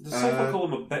 Does Cypher call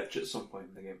him a bitch at some point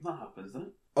in the game? That happens, doesn't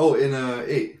it? Oh, in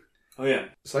 8, Oh yeah,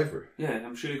 Cypher. yeah.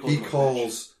 I'm sure he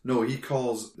calls. He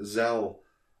calls Zell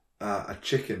a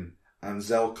chicken, and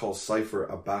Zell calls Cypher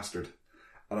a bastard.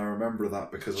 And I remember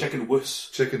that because Chicken wuss.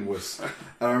 Chicken wuss.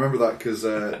 And I remember that because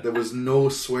there was no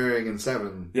swearing in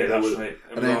 7. Yeah, There that's was- right.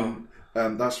 And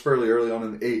then that's fairly early on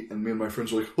in 8, and me and my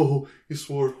friends were like, "Oh, he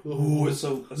swore." Oh, it's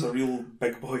a real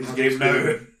big boys That's game now.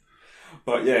 good.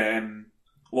 But yeah,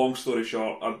 long story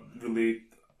short,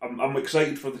 I'm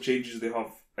excited for the changes they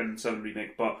have in 7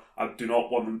 Remake, but I do not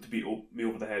want them to beat me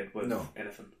over the head with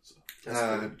anything.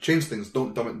 So. Change things,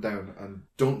 don't dumb it down, and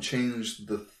don't change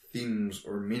the themes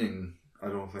or meaning, I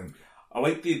don't think. I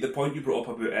like the point you brought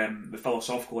up about the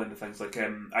philosophical end of things, like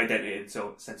identity and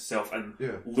sense of self, and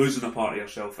losing a part of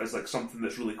yourself is like something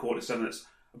that's really core to 7.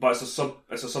 But it's a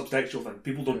subtextual thing.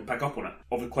 People don't pick up on it.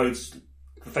 Of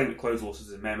the thing that Cloud's lost is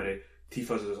his memory.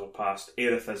 Tifa's is our past.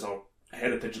 Aerith is our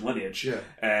heritage and lineage. Yeah.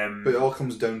 But it all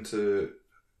comes down to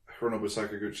Hironobu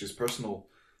Sakaguchi's personal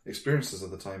experiences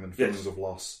at the time and feelings of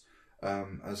loss,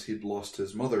 as he'd lost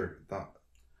his mother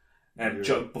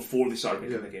before they started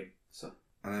making the game. So.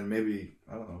 And then maybe,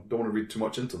 I don't know, don't want to read too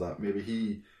much into that. Maybe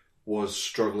he was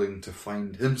struggling to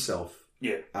find himself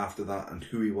after that and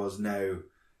who he was now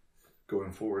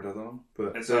going forward. I don't know.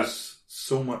 But there's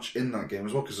so much in that game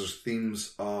as well, because there's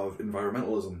themes of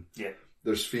environmentalism. Yeah.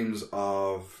 There's themes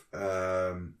of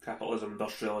capitalism,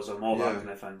 industrialism, all that kind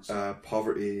of things.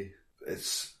 Poverty.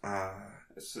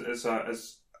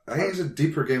 I think it's a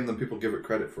deeper game than people give it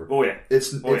credit for. Oh yeah.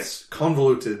 It's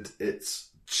convoluted, it's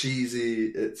cheesy,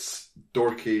 it's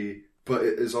dorky, but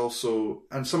it is also,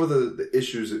 and some of the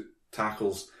issues it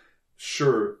tackles,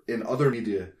 sure, in other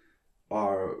media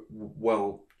are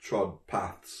well trod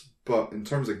paths, but in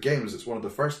terms of games, it's one of the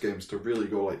first games to really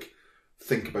go like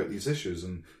think about these issues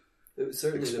and it was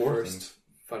certainly the explore first things.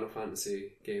 Final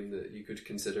Fantasy game that you could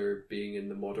consider being in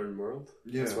the modern world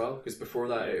Yeah. as well, because before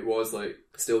that it was like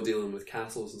still dealing with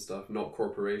castles and stuff, not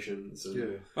corporations.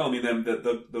 And Well, I mean,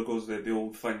 there goes the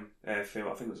old thing. I think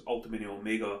it was Ultimate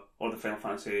Omega or the Final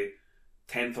Fantasy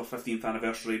 10th or 15th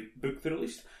anniversary book they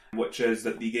released, which is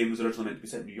that the game was originally meant to be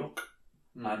set in New York,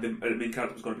 and the main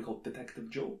character was going to be called Detective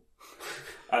Joe,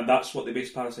 and that's what they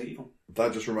based Parasite Eve on.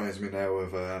 That just reminds me now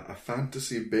of a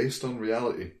fantasy based on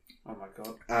reality. Oh my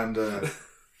god! And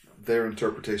their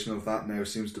interpretation of that now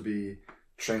seems to be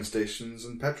train stations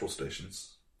and petrol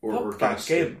stations. Or gas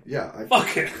game. Yeah.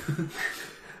 Fuck it!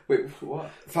 Wait, what?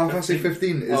 Final Fantasy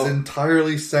 15 is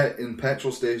entirely set in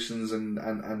petrol stations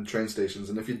and train stations,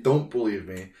 and if you don't believe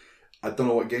me, I don't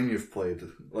know what game you've played.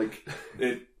 Like,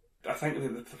 I think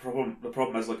the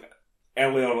problem is like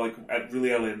earlier, like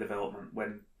really early in development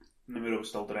when Nomura was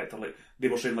still director, like they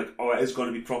were saying like, oh, it is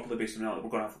going to be properly based on reality. We're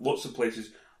going to have lots of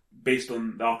places based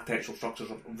on the architectural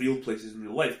structures of real places in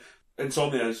real life.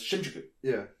 Insomnia is Shinjuku,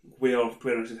 where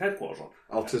Square Enix's headquarters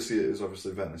are. Altissia is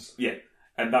obviously Venice. Yeah,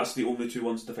 and that's the only two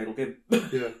ones in the final game.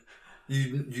 Yeah,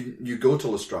 you go to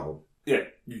Lestralum. Yeah.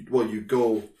 You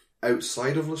go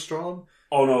outside of Lestralum.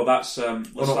 Oh no, that's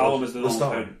Lestralum is the normal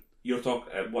Lestralum. town. You're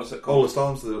talking. What's it Oh, called?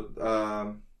 Lestralum's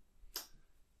the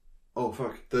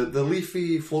the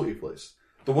leafy floaty place.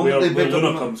 The one Where that they built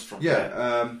Luna up comes from.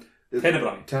 Yeah.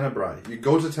 Tenebrae. Tenebrae. You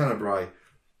go to Tenebrae,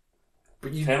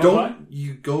 but you Tenebrae? don't.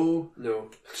 You go No.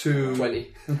 to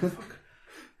 20.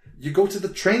 You go to the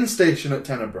train station at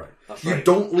Tenebrae. That's You right.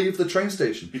 don't leave the train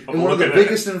station. People In one of the look at it.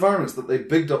 biggest environments that they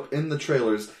bigged up in the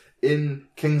trailers in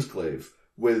Kingsglaive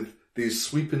with these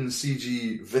sweeping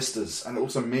CG vistas, and it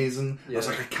looks amazing. I was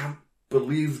like, I can't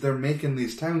believe they're making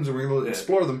these towns and we're going to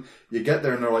explore them. You get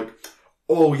there and they're like,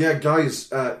 oh yeah, guys,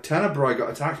 Tenebrae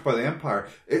got attacked by the Empire.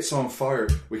 It's on fire.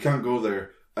 We can't go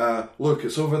there. Look,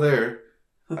 it's over there,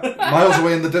 miles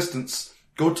away in the distance.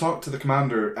 Go talk to the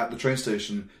commander at the train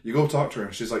station. You go talk to her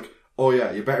and she's like, oh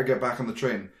yeah, you better get back on the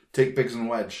train. Take Biggs and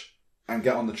Wedge and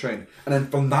get on the train. And then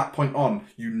from that point on,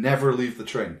 you never leave the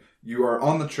train. You are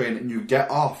on the train and you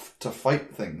get off to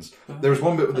fight things. There's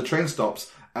one bit where the train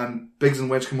stops and Biggs and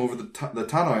Wedge come over the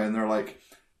tannoy and they're like,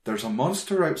 there's a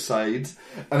monster outside.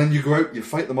 And then you go out, you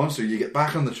fight the monster, you get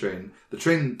back on the train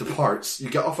departs, you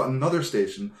get off at another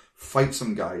station, fight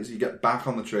some guys, you get back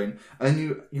on the train, and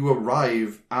then you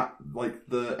arrive at like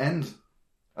the end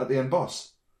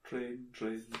boss. Train,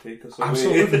 take us away.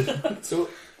 Absolutely. So,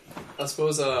 I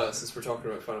suppose since we're talking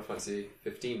about Final Fantasy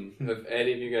 15, have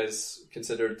any of you guys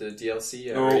considered the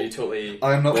DLC? Or are you totally?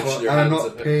 I'm not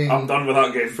paying. I'm done with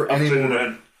that game for any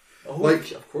more. Oh,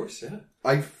 like, of course, yeah.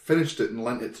 I finished it and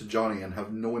lent it to Johnny and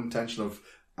have no intention of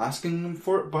asking him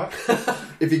for it back.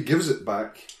 If he gives it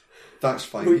back, that's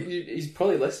fine. Well, he's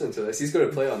probably listening to this. He's going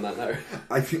to play on that now.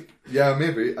 I think, yeah,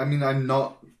 maybe. I mean,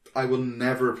 I will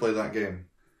never play that game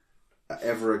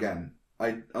ever again.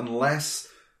 Unless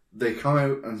they come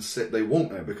out and say they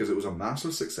won't now because it was a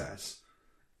massive success.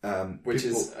 Which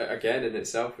is again in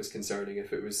itself was concerning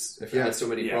if it had so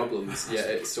many problems. Yeah,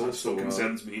 it sold so well.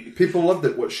 Concerns me. People loved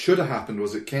it. What should have happened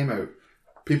was it came out.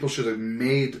 People should have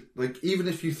made, like, even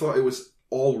if you thought it was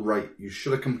all right, you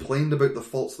should have complained about the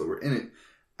faults that were in it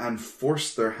and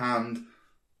forced their hand.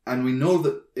 And we know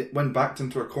that it went backed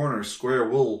into a corner. Square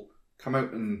will come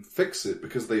out and fix it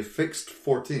because they fixed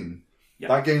 14. Yep.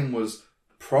 That game was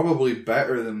probably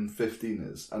better than 15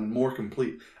 is and more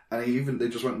complete. And they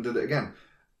just went and did it again.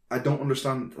 I don't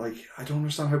understand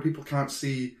how people can't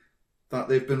see that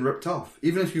they've been ripped off.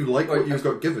 Even if you like what you've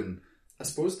got given. I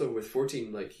suppose though with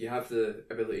 14, like, you have the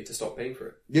ability to stop paying for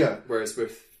it. Yeah. Whereas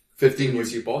with 15,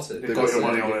 once you bought it, they got your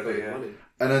money already. Yeah.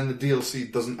 And then the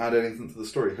DLC doesn't add anything to the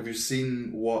story. Have you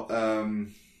seen what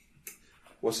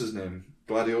what's his name?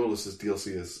 Gladiolus'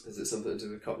 DLC is? Is it something to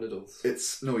do with cup noodles?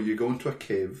 You go into a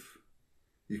cave,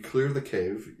 you clear the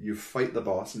cave, you fight the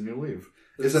boss, and you leave.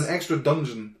 It's an extra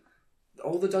dungeon.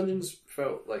 All the dungeons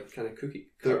felt like kind of cookie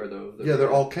cutter though.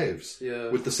 They're all caves. Yeah.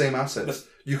 With the same assets.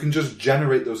 You can just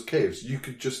generate those caves. You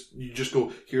just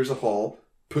go, here's a hall,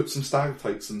 put some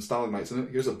stalactites and stalagmites in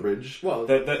it, here's a bridge. Well,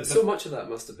 so much of that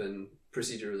must have been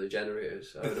procedurally generated.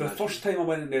 The first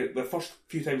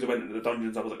few times I went into the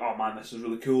dungeons, I was like, "Oh man, this is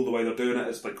really cool the way they're doing it.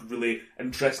 It's like really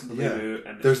interesting to do,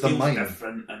 and there's it the feels mine.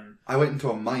 different." And I went into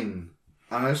a mine,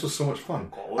 and this was so much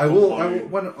fun.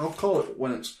 I'll call it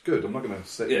when it's good. I'm not going to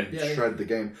sit and shred the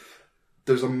game.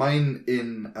 There's a mine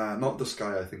in not the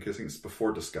sky. I think it's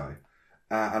before the sky,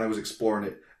 and I was exploring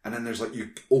it. And then there's like you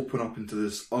open up into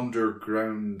this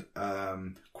underground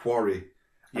quarry,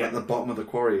 and at the bottom of the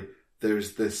quarry.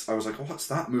 There's this, I was like, oh, what's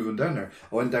that moving down there?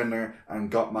 I went down there and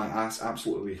got my ass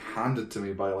absolutely handed to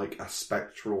me by like a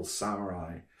spectral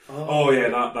samurai. Oh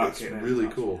yeah, that's really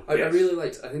cool. I really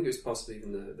liked, I think it was possibly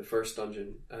even the first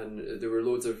dungeon, and there were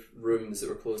loads of rooms that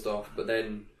were closed off, but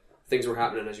then things were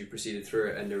happening as you proceeded through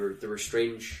it, and there were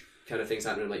strange kind of things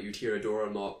happening, like you'd hear a door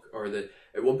unlock, or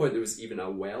at one point there was even a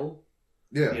well.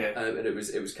 Yeah. And it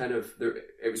was kind of,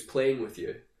 it was playing with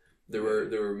you. There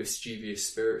were mischievous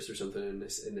spirits or something in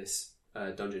this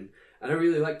dungeon, and I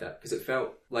really liked that because it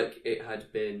felt like it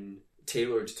had been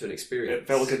tailored to an experience. It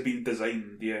felt like it had been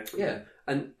designed, yeah.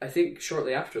 And I think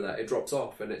shortly after that, it drops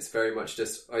off, and it's very much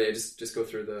just just go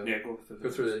through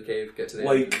the cave, get to the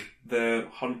end. The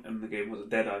hunt in the game was a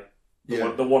Deadeye.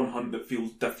 The one hunt that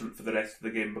feels different for the rest of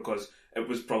the game because it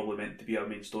was probably meant to be a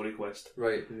main story quest,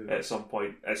 right? At some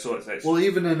point, so it's well,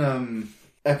 even in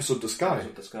Episode to Sky,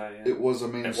 yeah. It was a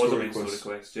main story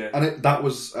quest, yeah. And that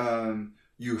was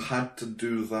you had to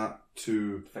do that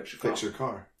to fix your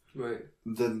car. Right.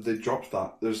 Then they dropped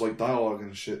that. There's like dialogue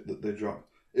and shit that they dropped.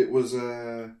 It was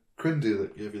Crindy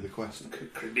that gave you the quest.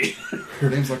 Crindy. Her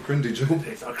name's not Crindy, Joe.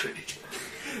 It's not Crindy, Joe.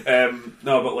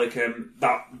 No, but like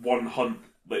that one hunt,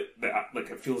 like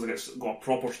it feels like it's got a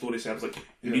proper story sense. Like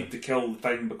you need to kill the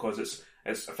thing because it's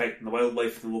affecting the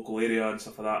wildlife in the local area and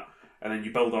stuff like that. And then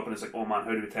you build up, and it's like, oh man,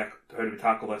 how do we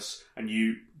tackle this? And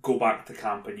you go back to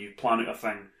camp and you plan out a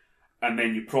thing, and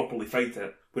then you properly fight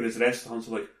it. Whereas the rest of the hunts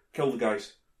are like, kill the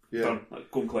guys, done,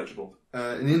 like go and collect your gold.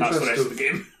 In the that's interest the rest of the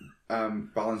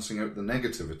game. Balancing out the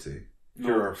negativity,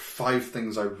 here are 5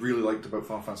 things I really liked about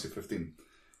Final Fantasy 15.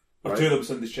 Or 2 of them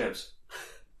Cindy's Chebs.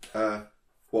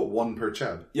 What, 1 per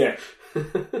Cheb? Yeah.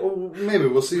 Well, maybe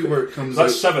we'll see where it comes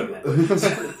That's out. 7 then.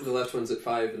 The left one's at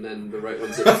 5 and then the right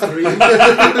one's at 3.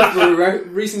 For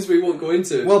reasons we won't go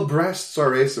into. Well, breasts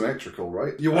are asymmetrical,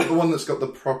 right? You want the one that's got the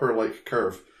proper like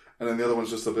curve, and then the other one's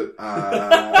just a bit.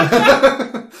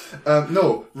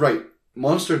 No, right.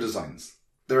 Monster designs.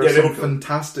 There are some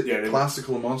fantastic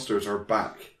classical monsters are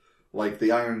back. like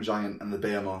the Iron Giant and the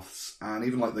Behemoths, and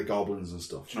even like the Goblins and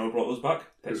stuff. Do you know who brought those back?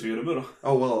 Tetsuya Nomura.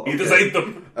 Oh well, okay. He designed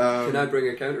them. Can I bring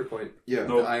a counterpoint? Yeah,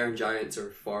 No. The Iron Giants are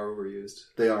far overused.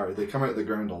 they are. They come out of the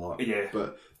ground a lot. Yeah.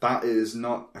 But that is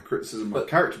not a criticism of But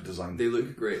character design. They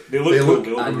look great. They look They cool. look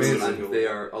They look amazing. really And cool. they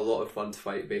are a lot of fun to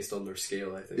fight based on their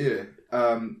scale, I think.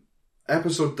 Yeah.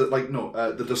 Episode that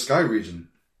the Disguy region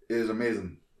is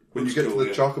amazing. When Looks you get cool, to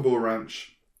the yeah. Chocobo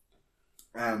Ranch,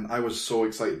 and I was so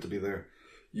excited to be there.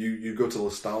 You go to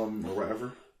Lestalem or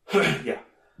whatever. Yeah.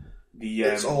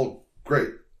 It's all great.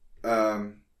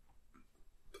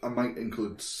 I might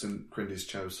include St. Crindy's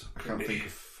Chows. I can't think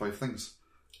of 5 things.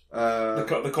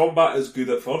 The combat is good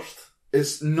at first.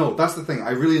 That's the thing.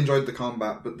 I really enjoyed the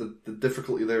combat, but the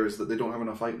difficulty there is that they don't have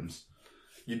enough items.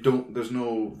 There's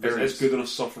no variance. It's good on a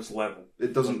surface level.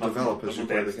 It doesn't There's develop there's as you no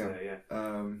play the depth game. there,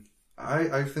 yeah.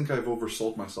 I think I've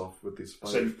oversold myself with these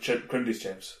 5. Crindy's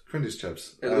Chips. Crindy's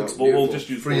Chips. It looks We'll beautiful. just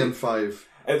use 3 one. and 5.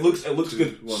 It looks 2,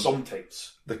 good 1.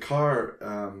 sometimes. The car,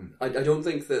 I don't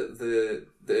think that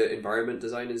the environment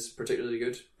design is particularly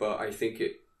good, but I think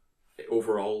it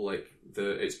overall, like,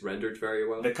 it's rendered very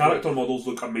well. The character models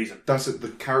look amazing. that's it. The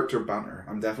character banter.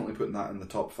 I'm definitely putting that in the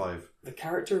top 5. The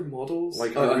character models,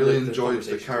 Like, Oh, I and really the enjoyed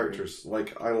the conversation. characters.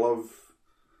 Like, I love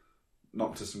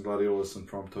Noctis and Gladiolus and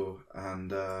Prompto,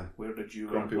 and Where did you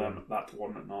Grumpy learn one. that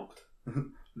one that knocked?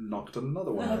 knocked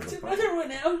another one out of the park.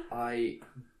 one out. I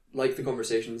like the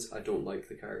conversations. I don't like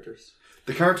the characters.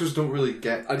 The characters don't really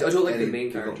get. I don't like any the main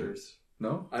development. characters.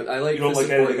 No, I like You don't the like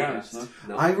any of the supporting guys, cast.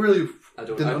 no? I really I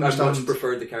don't. didn't I much understand.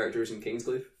 preferred the characters in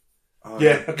Kingsglaive.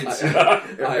 Yeah, I can see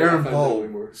that. Aaron I found it way Paul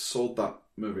more. sold that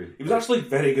movie. He was actually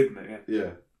very good in it, yeah. Yeah,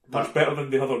 Much better than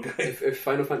the other guy. If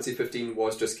Final Fantasy 15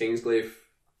 was just Kingsglaive,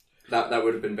 that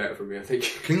would have been better for me. I think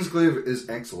Kingsglaive is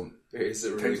excellent. it is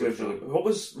a really good Kingsglaive's really film.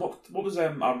 good. What was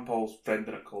Aaron Paul's friend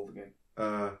in it called again?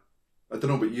 I don't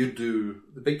know, but you do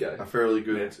The big guy. a fairly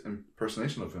good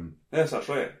impersonation of him. Yes, that's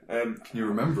right. Can you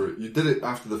remember it? You did it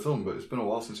after the film, but it's been a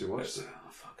while since you watched it. Oh,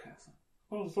 fuck it.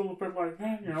 Well, it's a little bit like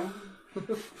that, you know.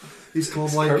 He's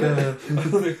called like Yeah.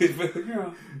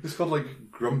 he's called like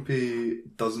Grumpy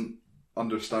doesn't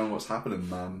understand what's happening,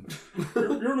 man.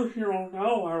 You're the hero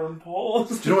now, Aaron Paul.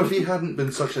 Do you know if he hadn't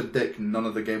been such a dick, none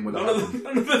of the game would have happened.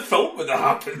 None of the film would have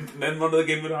happened, and then none of the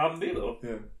game would have happened either.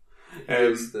 Yeah.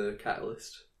 It's the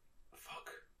catalyst.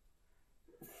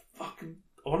 Fucking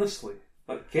honestly,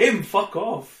 that game, fuck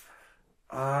off.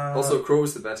 Also,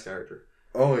 Crow's the best character.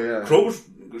 Oh yeah. Crow,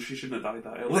 she shouldn't have died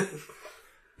that early.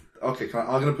 Okay,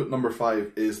 I'm gonna put number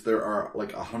 5. Is there are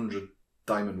like 100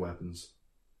 diamond weapons?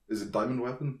 Is it diamond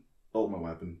weapon? Ultimate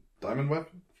weapon? Diamond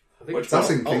weapon? I think Which it's one?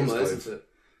 That's in Ultima, Kingsglaive. isn't it?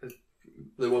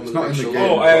 The one It's with not the in the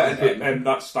shoulder. game. And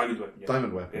that's Diamond Weapon. Yeah.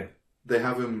 Diamond weapon. Yeah. They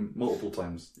have him multiple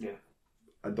times. Yeah.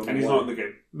 I don't And know he's why. not in the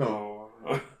game. No.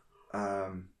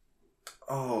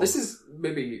 Oh. This is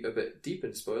maybe a bit deep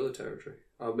in spoiler territory.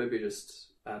 I'll maybe just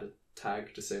add a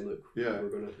tag to say, look, Yeah. we're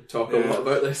going to talk a lot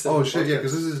about this. in Oh the shit! Yeah, podcast.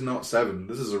 because this is not 7.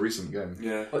 This is a recent game.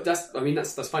 Yeah. But that's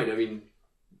fine. I mean,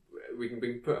 we can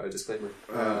put out a disclaimer.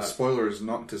 Spoilers: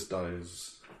 Noctis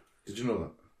dies. Did you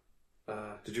know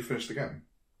that? Did you finish the game?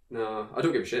 No, I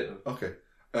don't give a shit though. Okay.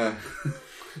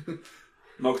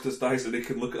 Noctis dies and he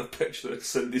can look at a picture of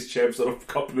Cindy's Chebs or a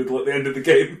cup noodle at the end of the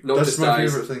game. Noctis That's my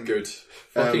dies. favourite thing. Good,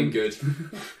 fucking good.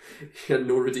 He had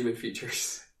no redeeming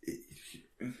features.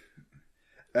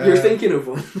 You're thinking of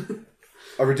one.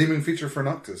 A redeeming feature for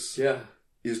Noctis. Yeah.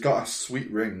 He's got a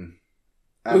sweet ring.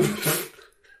 And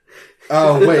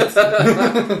oh wait.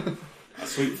 A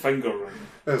sweet finger ring.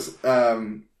 Yes,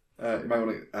 you might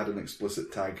want to add an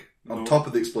explicit tag on top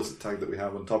of the explicit tag that we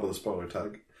have on top of the spoiler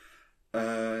tag.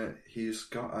 He's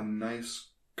got a nice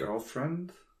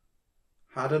girlfriend.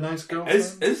 Had a nice girlfriend.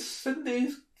 Is Cindy?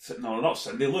 No, not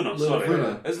Cindy. Luna. Sorry.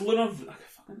 Luna. Is Luna?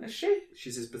 Is she?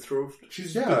 She's his betrothed.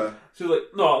 She's Yeah. She's like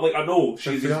no, like I know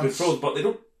she's his fiance. betrothed, but they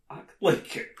don't act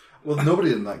like it. Well,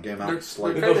 nobody in that game acts They're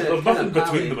like. kinda- There's nothing kinda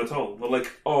between pally. them at all. They're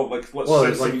like, oh, like let's Well, send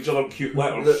it's some like- each other cute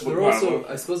letters. They're Like, also,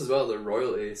 whatever. I suppose as well, they're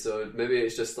royalty, so maybe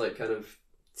it's just like kind of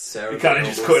Sarah. You can't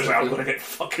just go, I'm going to get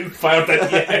fucking fired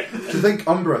at yeah. Do you think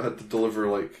Umbra had to deliver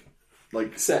like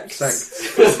sex.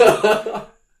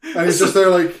 And he's just there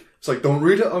like it's like don't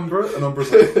read it, Umbra, and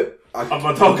Umbra's like I'm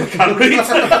a dog, I can't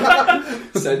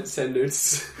read. Send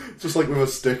nudes. just like with a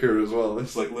sticker as well.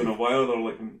 It's like Luna, why are there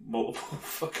like multiple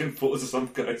fucking photos of some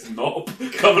guy's knob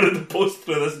coming in the post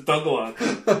for this dog lad?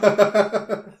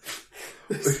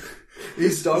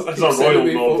 He's Dog That's keeps a royal sending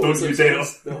me knob, photos don't you of dare.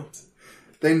 his knobs.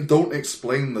 then don't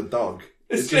explain the dog.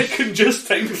 It can just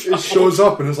time travel. It shows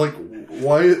up and it's like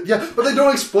why? Yeah, but they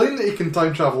don't explain that he can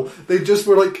time travel. They just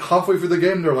were like halfway through the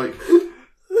game. They're like,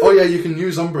 Oh yeah, you can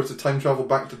use Umbra to time travel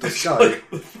back to Disguise.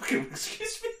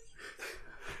 Excuse me.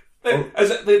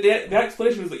 The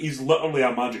explanation is that he's literally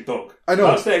a magic dog. I know.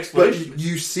 That's the explanation. But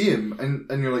you see him,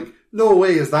 and you're like, no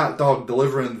way is that dog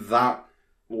delivering that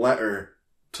letter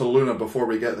to Luna before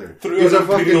we get there. Through He's an a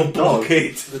fucking imperial dog.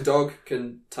 blockade. The dog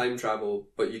can time travel,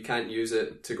 but you can't use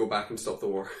it to go back and stop the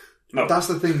war. No. That's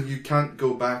the thing. You can't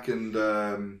go back and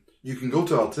you can go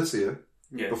to Alticia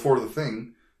before the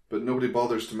thing, but nobody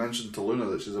bothers to mention to Luna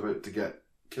that she's about to get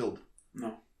killed.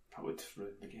 No, that would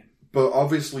ruin the game. But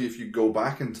obviously, if you go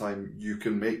back in time, you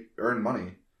can earn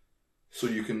money, so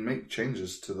you can make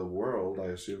changes to the world. I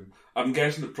assume. I'm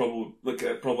guessing it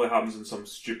probably happens in some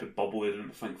stupid bubble they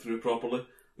didn't think through properly.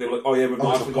 They were like, "Oh yeah, we've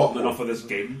not actually gotten enough of this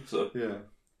game." So yeah,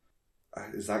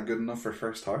 is that good enough for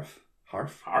first Hearth?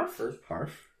 Hearth?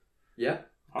 Yeah.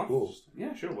 Cool.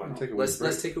 Yeah, sure. Why not?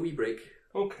 Let's take a wee break.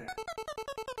 Okay.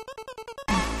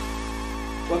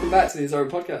 Welcome back to the Azarban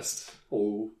podcast.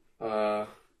 Hello.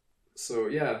 So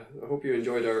yeah, I hope you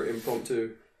enjoyed our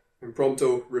impromptu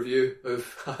review of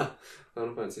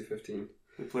Final Fantasy 15.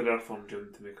 We played our fun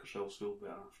June to make ourselves feel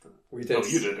better after it. We did. Oh,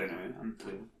 you did anyway.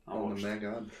 And On the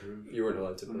Mega Drive. You weren't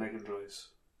allowed to. The Mega Drives.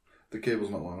 The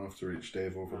cable's not long enough to reach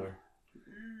Dave over there.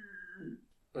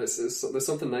 There's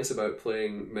something nice about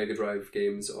playing Mega Drive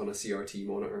games on a CRT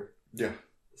monitor. Yeah.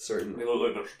 Certainly. They look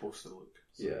like they're supposed to look.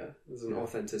 So. Yeah, there's an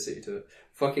authenticity to it.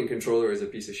 Fucking controller is a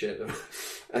piece of shit though.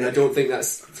 And I don't think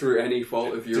that's through any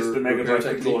fault of your Just the Mega Drive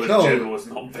controller in general is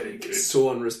not very good. It's so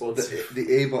unresponsive.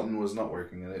 The A button was not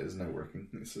working and it is now working.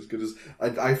 It's as good as...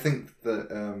 I think that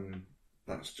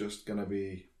that's just going to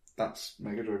be... That's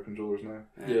Mega Drive controllers now.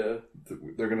 Yeah.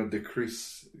 They're going to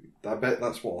decrease... I bet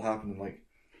that's what will happen in like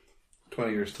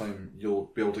 20 years time.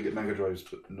 You'll be able to get Mega Drives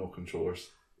but no controllers.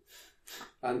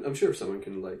 And I'm sure someone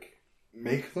can like...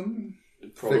 Make them?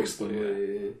 Probably. Fix them.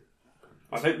 Yeah.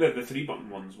 I think the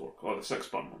 3-button ones work, or the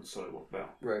 6-button ones, work better.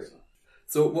 Right.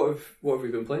 So what have we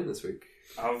been playing this week?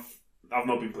 I've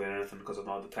not been playing anything because I've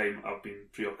not had the time. I've been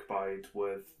preoccupied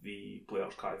with the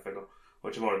Player's Kai figure,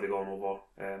 which I've already gone over.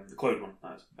 The Cloud one,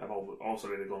 I've also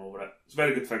already gone over it. It's a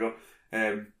very good figure.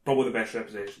 Probably the best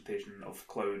representation of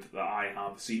Cloud that I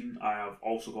have seen. I have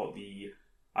also got the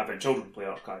Advent Children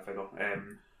Player's Kai figure,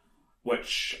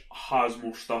 which has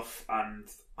more stuff, and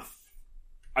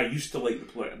I used to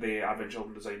like the Advent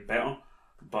Children design better,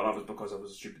 but that was because I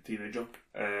was a stupid teenager.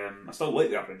 I still like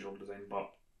the Advent Children design,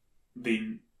 but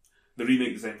the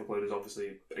remake design for Cloud is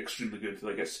obviously extremely good.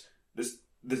 Like it's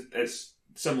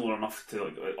similar enough to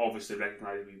like obviously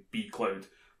recognisably be Cloud,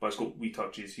 but it's got wee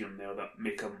touches here and there that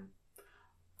make him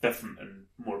different and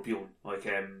more appealing. Like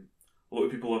a lot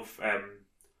of people have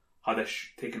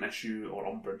taken issue or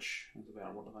umbrage, is a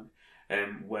better word I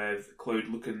think, with Cloud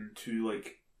looking too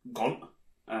like gaunt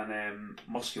and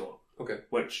muscular. Okay.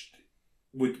 Which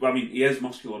he is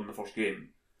muscular in the first game,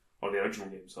 or the original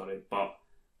game, sorry, but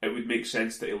it would make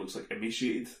sense that he looks like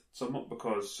emaciated somewhat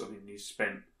because he's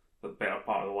spent the better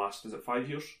part of the last 5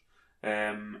 years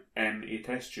in a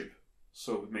test tube,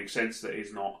 so it would make sense that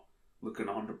he's not looking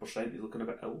 100%. He's looking a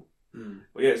bit ill.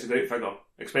 But yeah, it's a great figure.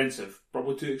 Expensive,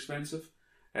 probably too expensive.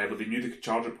 But they knew they could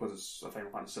charge it because it's a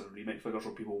Final Fantasy VII remake figure,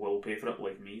 so people will pay for it,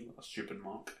 like me, a stupid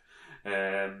mark.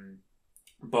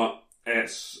 But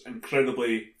it's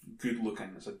incredibly good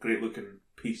looking. It's a great looking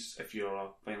piece if you're a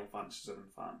Final Fantasy VII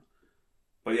fan.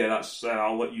 But yeah, that's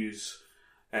I'll let you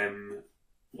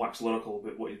wax lyrical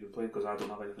about what you've been playing because I don't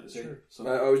have anything to say. Sure. So.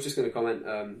 I was just going to comment.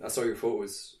 I saw your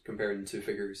photos comparing the two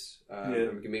figures.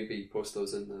 And we can maybe post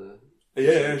those in the.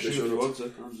 Sure.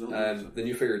 The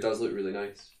new figure does look really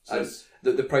nice.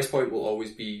 The price point will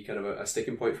always be kind of a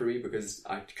sticking point for me because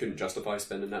I couldn't justify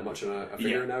spending that much on a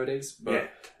figure nowadays. But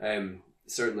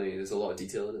certainly there's a lot of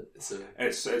detail in it. So.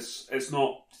 It's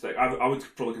not like I would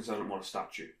probably consider it more a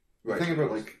statue. Right. Think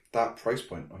about like that price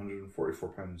point,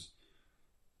 £144.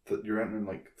 That you're entering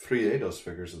like 3 Eidos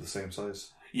figures of the same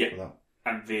size. Yeah, for that.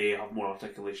 And they have more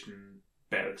articulation,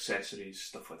 better accessories,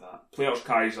 stuff like that. Player's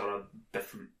Kais are a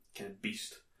different kind of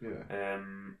beast. Yeah.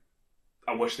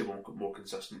 I wish they were more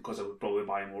consistent because I would probably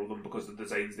buy more of them because the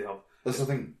designs they have. That's the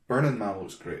thing. Burning Man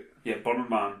looks great. Yeah, Burning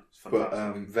Man is fantastic.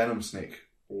 But Venom Snake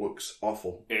looks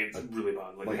awful. It's really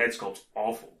bad. Like the head sculpt's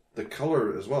awful. The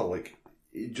colour as well. Like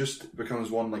it just becomes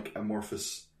one like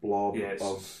amorphous blob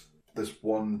of this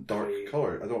one dark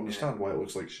colour. I don't understand why it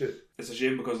looks like shit. It's a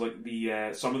shame because like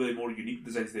the some of the more unique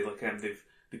designs they like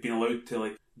they've been allowed to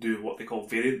like do what they call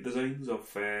variant designs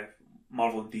of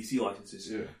Marvel and DC licenses.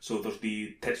 Yeah. So there's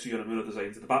the Tetsuya Nomura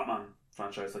designs of the Batman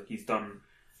franchise. Like he's done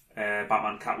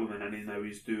Batman, Catwoman, and now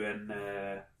he's doing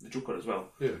the Joker as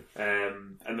well. Yeah.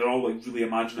 And they're all like really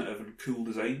imaginative and cool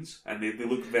designs, and they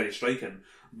look very striking.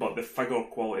 But the figure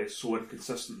quality is so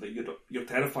inconsistent that you're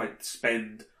terrified to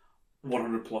spend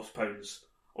 £100+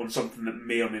 on something that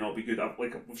may or may not be good.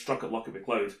 We've struck it lucky with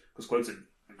Cloud, because Cloud's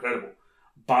incredible.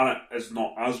 Barrett is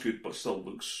not as good, but still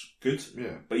looks good.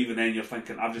 Yeah. But even then, you're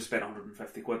thinking, I've just spent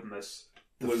 £150 on this.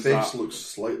 The face looks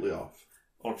slightly off.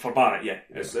 Or for Barrett, yeah.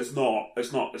 It's not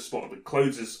as spotted.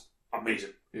 Clouds is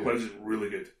amazing. Yeah. Clouds is really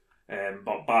good.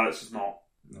 But Barrett's is not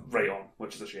right on,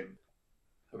 which is a shame.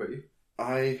 How about you?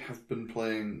 I have been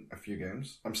playing a few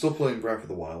games. I'm still playing Breath of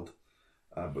the Wild,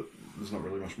 but there's not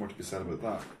really much more to be said about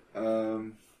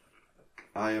that.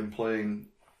 I am playing...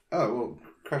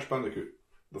 Crash Bandicoot,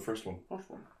 the first one.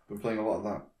 Been playing a lot of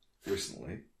that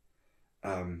recently,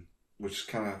 which is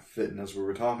kind of fitting as we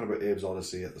were talking about Abe's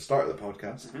Odyssey at the start of the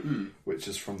podcast, which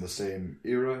is from the same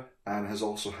era and has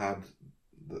also had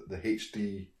the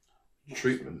HD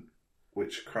treatment,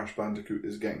 which Crash Bandicoot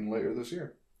is getting later this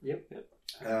year. Yep.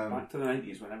 Back to the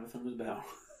 90s when everything was better.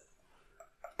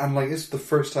 And it's the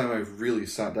first time I've really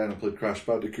sat down and played Crash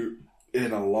Bandicoot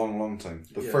in a long, long time.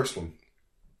 The first one.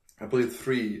 I played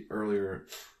 3 earlier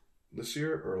this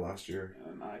year or last year.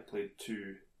 And I played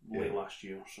 2 late last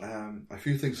year. So. A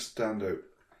few things stand out.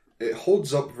 It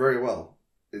holds up very well.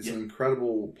 It's an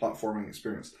incredible platforming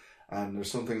experience. And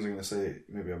there's some things I'm going to say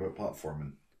maybe about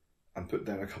platforming and put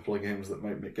down a couple of games that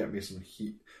might get me some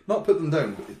heat. Not put them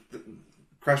down, but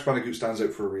Crash Bandicoot stands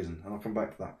out for a reason, and I'll come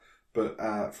back to that.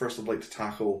 But first I'd like to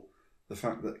tackle the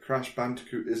fact that Crash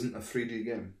Bandicoot isn't a 3D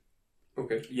game.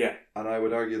 Okay. Yeah. And I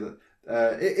would argue that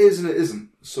it is and it isn't.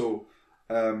 So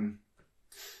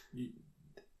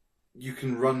you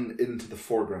can run into the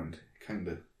foreground, kind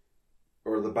of,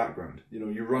 or the background.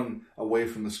 You run away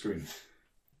from the screen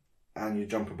and you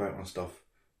jump about on stuff.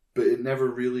 But it never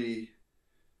really...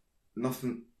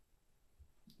 Nothing...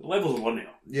 The levels are linear.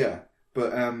 Yeah,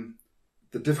 but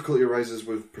the difficulty arises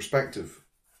with perspective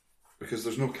because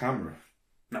there's no camera.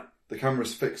 No. The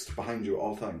camera's fixed behind you at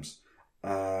all times.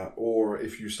 Or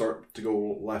if you start to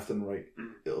go left and right,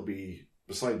 it'll be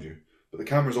beside you. But the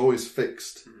camera's always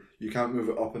fixed. You can't move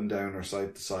it up and down or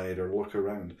side to side or look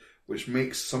around, which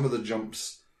makes some of the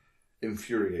jumps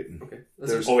infuriating. Okay.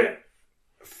 There's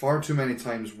far too many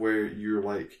times where you're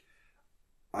like,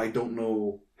 I don't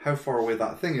know how far away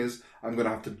that thing is. I'm going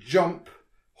to have to jump,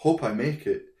 hope I make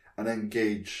it, and then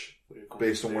gauge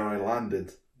based on where I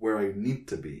landed, where I need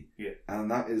to be. Yeah. And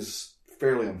that is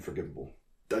fairly unforgivable.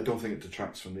 I don't think it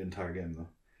detracts from the entire game, though.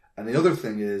 And the other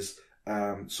thing is,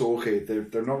 they're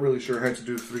not really sure how to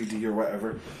do 3D or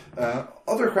whatever. The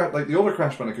older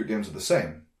Crash Bandicoot games are the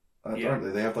same, aren't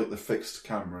they? They have the fixed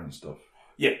camera and stuff.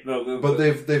 Yeah, but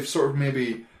they've sort of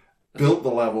maybe built the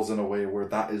levels in a way where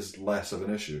that is less of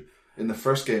an issue. In the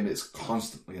first game, it's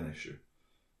constantly an issue.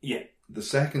 Yeah. The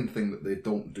second thing that they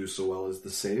don't do so well is the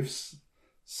saves.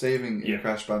 Saving in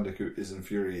Crash Bandicoot is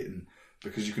infuriating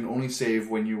because you can only save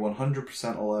when you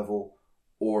 100% a level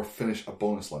or finish a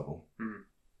bonus level.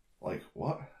 Like,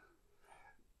 what?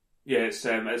 Yeah,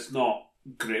 it's not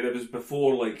great. It was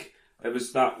before, it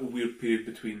was that weird period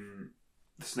between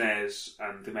the SNES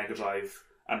and the Mega Drive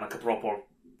and a proper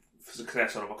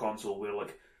successor of a console where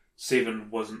saving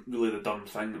wasn't really the done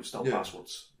thing. It was still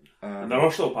passwords. And there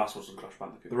are still passwords in Crash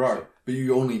Bandicoot. There are, but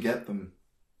you only get them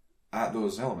at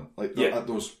those elements, at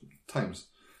those times.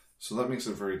 So that makes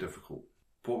it very difficult.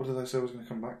 What did I say I was going to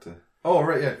come back to? Oh,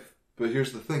 right, yeah. But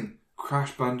here's the thing.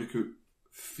 Crash Bandicoot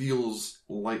feels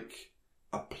like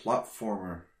a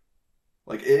platformer.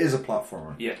 It is a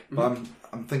platformer. Yeah. But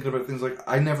I'm thinking about things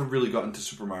I never really got into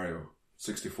Super Mario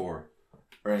 64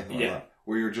 or anything like that,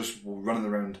 where you're just running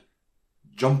around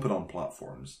jumping on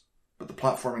platforms, but the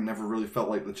platforming never really felt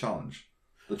like the challenge.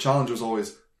 The challenge was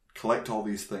always collect all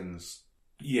these things,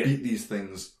 beat these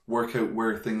things, work out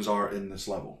where things are in this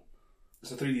level.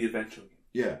 It's a 3D adventure.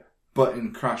 Yeah, but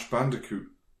in Crash Bandicoot,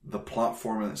 the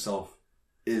platform in itself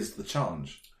is the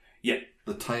challenge. Yeah.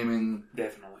 The timing,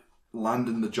 definitely.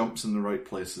 Landing the jumps in the right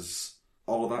places,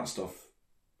 all of that stuff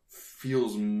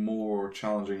feels more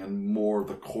challenging and more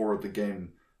the core of the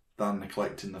game than the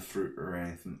collecting the fruit or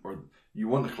anything. Or you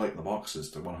want to collect the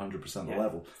boxes to 100% the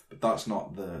level, but that's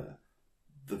not the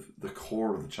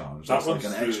core of the challenge. That's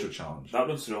an extra challenge. That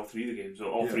runs through all 3 of the games,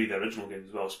 all 3 of the original games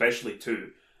as well, especially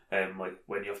 2.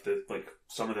 When you have to,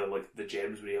 some of the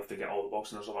gems where you have to get all the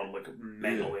boxes and stuff are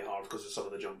mentally hard because of some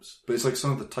of the jumps. But it's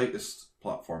some of the tightest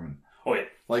platforming. Oh yeah.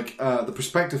 The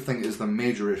perspective thing is the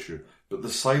major issue, but the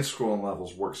side-scrolling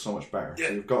levels work so much better. Yeah.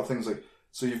 So you've got things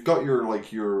you've got your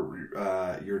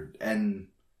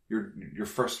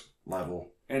first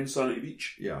level, Insanity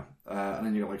Beach. Yeah, and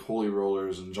then you got like Holy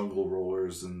Rollers and Jungle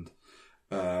Rollers and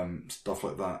stuff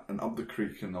like that, and Up the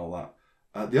Creek and all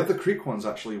that. The Up the Creek ones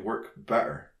actually work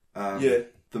better. The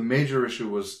major issue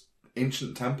was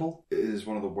Ancient Temple is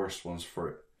one of the worst ones for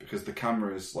it because the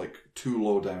camera is like too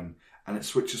low down and it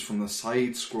switches from the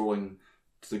side scrolling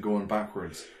to going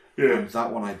backwards. Yeah. And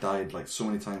that one I died like so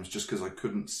many times just because I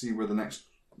couldn't see where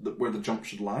the jump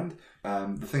should land.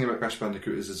 The thing about Crash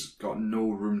Bandicoot is it's got no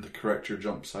room to correct your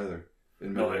jumps either.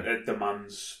 No, it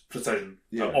demands precision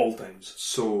at all times.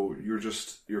 So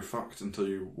you're fucked until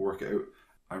you work it out.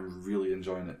 I'm really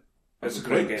enjoying it. It's a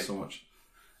great game. So much.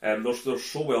 They're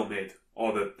so well made.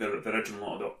 All the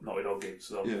original Naughty Dog games.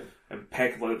 So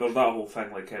impeccable. There's that whole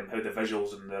thing like how the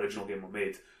visuals in the original game were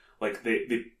made. Like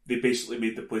they basically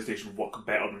made the PlayStation work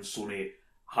better than Sony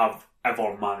have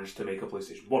ever managed to make a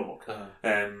PlayStation 1 work.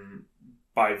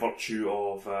 By virtue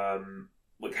of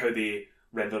like how they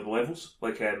render the levels.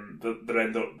 Like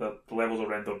the levels are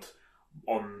rendered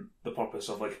on the purpose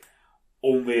of like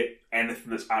only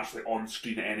anything that's actually on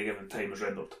screen at any given time is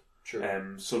rendered.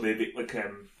 Sure. So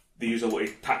they use a lot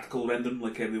of tactical rendering.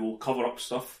 Like they will cover up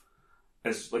stuff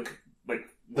as like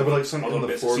They were like something in the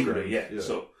bits of foreground.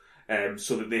 scenery,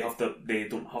 so that they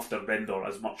don't have to render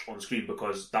as much on screen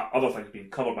because that other thing's being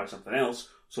covered by something else.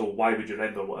 So why would you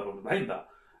render whatever behind that?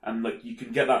 And like you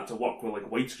can get that to work with like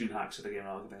widescreen hacks of the game and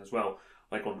other things as well.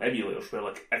 Like on emulators, where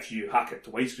like if you hack it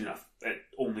to widescreen, it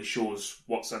only shows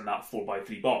what's in that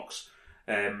 4x3 box.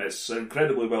 It's an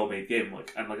incredibly well made game.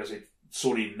 And like I said,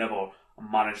 Sony never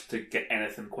managed to get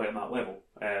anything quite on that level.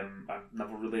 I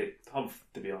never really have,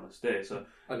 to be honest. So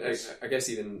I guess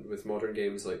even with modern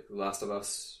games like The Last of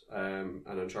Us and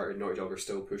Uncharted, Naughty Dog are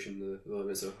still pushing the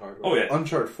limits of hardware. Oh yeah,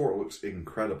 Uncharted 4 looks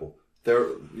incredible.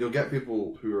 You'll get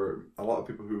a lot of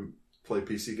people who play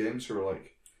PC games who are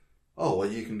like, oh, well,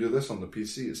 you can do this on the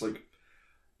PC. It's like,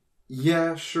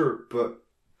 yeah, sure, but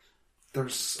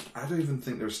I don't even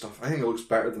think there's stuff. I think it looks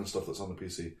better than stuff that's on the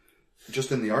PC.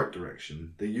 Just in the art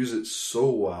direction, they use it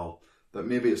so well that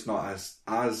maybe it's not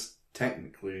as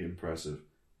technically impressive.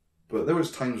 But there was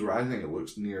times where I think it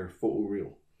looks near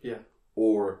photoreal. Yeah.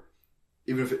 Or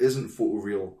even if it isn't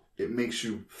photoreal, it makes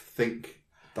you think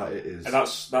that it is. And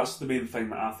that's the main thing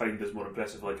that I find is more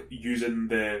impressive, like using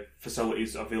the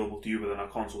facilities available to you within a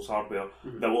console's hardware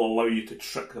that will allow you to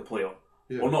trick the player.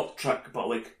 Yeah. Or not trick, but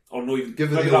like, or no, even give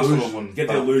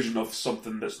the illusion of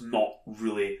something that's not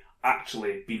really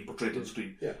actually being portrayed on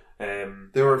screen. Yeah.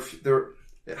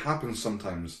 It happens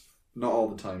sometimes, not all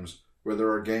the times, where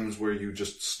there are games where you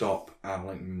just stop and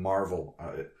like marvel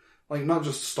at it. Like not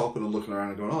just stopping and looking around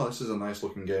and going, oh, this is a nice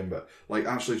looking game, but like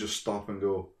actually just stop and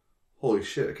go, holy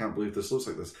shit, I can't believe this looks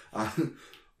like this.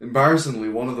 Embarrassingly,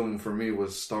 one of them for me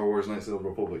was Star Wars Knights of the Old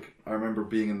Republic. I remember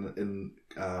being in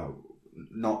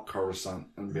not Coruscant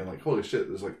and being like, holy shit,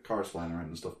 there's like cars flying around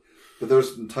and stuff. But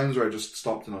there's times where I just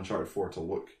stopped in Uncharted 4 to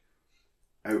look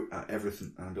out at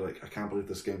everything and I'd be like, I can't believe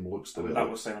this game looks the way that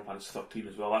was Final Fantasy 13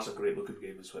 as well. That's a great looking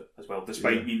game as well.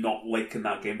 Despite me not liking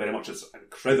that game very much, it's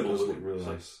incredible looking. Look really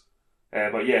nice.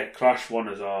 But yeah, Crash 1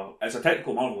 is a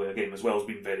technical marvel of a game as well. It's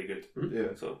been very good.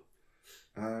 Yeah. So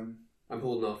I'm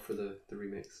holding off for the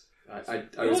remakes. I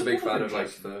was a big fan of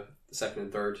like the second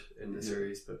and third in the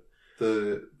series, but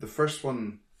the first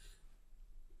one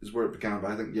is where it began. But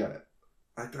I think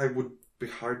I would be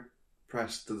hard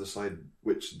pressed to decide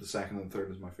which the second and third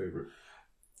is my favourite.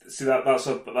 See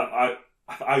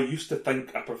I used to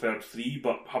think I preferred 3,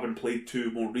 but having played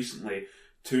 2 more recently,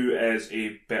 2 is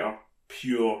a better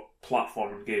pure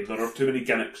platforming game. There are too many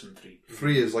gimmicks in 3.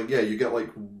 3 is like, you get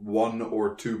like 1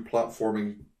 or 2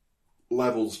 platforming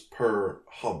levels per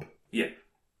hub. Yeah.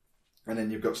 And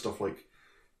then you've got stuff like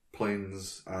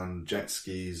planes and jet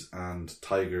skis and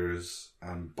tigers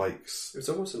and bikes. It's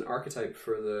almost an archetype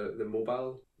for the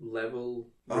mobile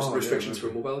level restrictions for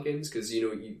mobile games, because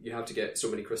you have to get so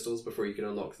many crystals before you can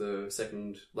unlock the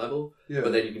second level,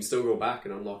 but then you can still go back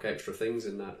and unlock extra things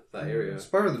in that area.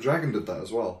 Spyro the Dragon did that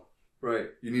as well. Right.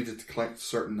 You needed to collect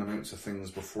certain amounts of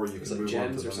things before you can move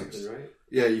on to the next. Right?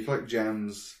 Yeah, you collect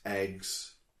gems,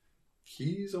 eggs,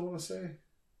 keys, I want to say.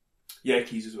 Yeah,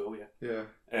 keys as well, yeah.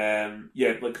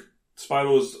 Yeah. Like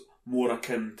Spyro's more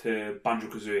akin to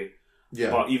Banjo-Kazooie.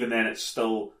 Yeah. But even then it's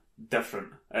still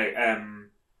different. I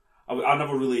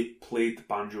never really played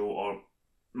Banjo or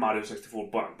Mario 64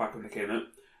 back when they came out.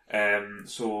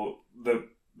 So the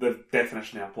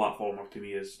definition of a platformer to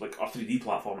me is like a 3D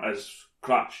platformer is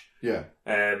Crash. Yeah.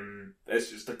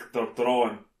 It's just like they're all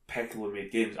impeccably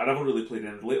made games. I never really played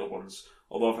any of the later ones,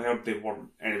 although I've heard they weren't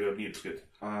anywhere near as good.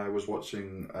 I was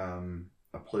watching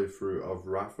a playthrough of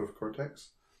Wrath of Cortex,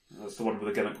 That's the one where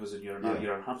the gimmick was in you're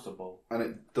a hamster ball. And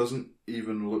it doesn't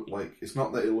even look like... It's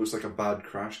not that it looks like a bad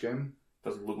Crash game.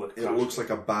 Doesn't look like a It Crash looks game.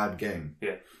 like a bad game.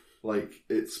 Yeah. Like,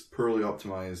 it's poorly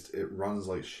optimized. It runs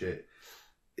like shit.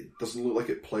 It doesn't look like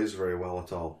it plays very well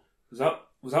at all. Was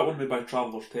that one made by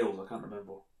Traveller's Tales? I can't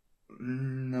remember.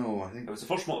 No, I think... It was the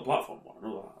first multi-platform one, I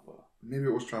know that. But Maybe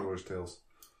it was Traveller's Tales.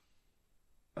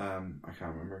 I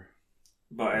can't remember.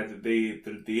 But the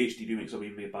HD remakes have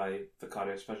been made by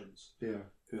Vicarious Visions, Yeah.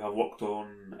 who have worked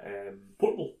on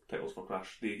portable titles for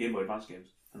Crash, the Game Boy Advance games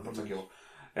in particular.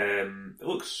 It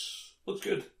looks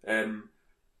good.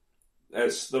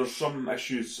 There's some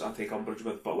issues I take umbrage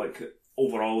with, but like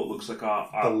overall it looks like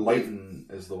The lighting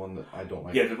is the one that I don't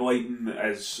like. Yeah, the lighting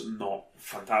is not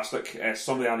fantastic.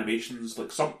 Some of the animations, a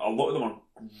lot of them are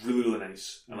really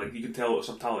nice, and like you can tell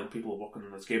some talented people are working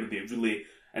on this game, and they really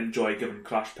enjoy giving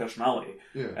Crash personality,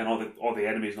 and all the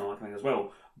enemies and all that thing as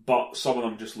well. But some of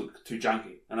them just look too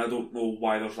janky, and I don't know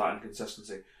why there's that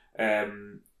inconsistency.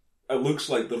 It looks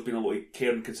like there's been a lot of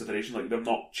care and consideration. Like they're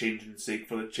not changing sake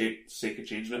for the sake of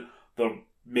changing it. They're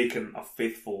making a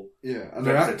faithful and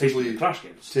they're representation actively of Crash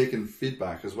games, taking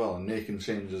feedback as well and making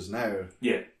changes now.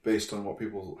 Yeah, based on what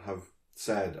people have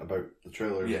said about the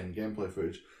trailers and gameplay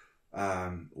footage.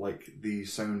 Like the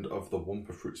sound of the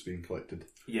Wumpa fruits being collected.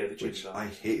 Yeah, they changed that. I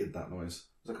hated that noise.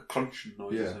 It's like a crunching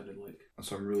noise. It sounded like. And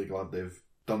so I'm really glad they've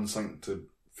done something to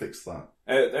fix that.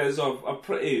 It is a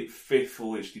pretty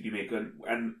faithful HD remake,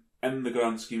 and in the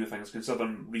grand scheme of things,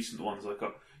 considering recent ones like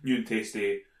New and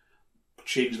Tasty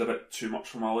changed a bit too much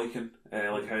for my liking,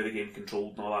 like how the game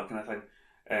controlled and all that kind of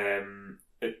thing.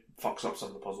 It fucks up some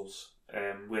of the puzzles.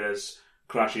 Whereas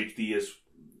Crash HD is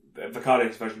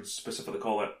Vicarious Visions specifically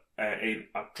call it a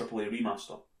AAA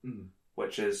remaster,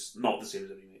 which is not the same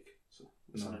as a remake. So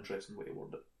it's an interesting way to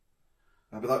word it.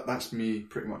 But that's me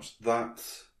pretty much. That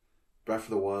Breath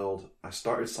of the Wild. I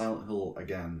started Silent Hill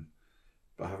again,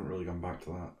 but I haven't really gone back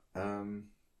to that.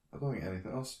 I don't think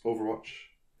anything else. Overwatch.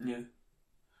 Yeah.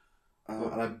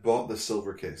 And I bought the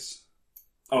Silver Case.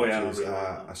 Oh which yeah, is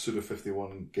a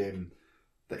Suda51 game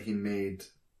that he made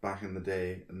back in the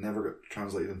day and never got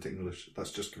translated into English.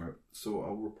 That's just come out, so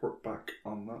I'll report back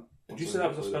on that. Did you say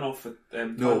that was a spin-off of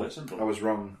Twilight No, Syndrome? I was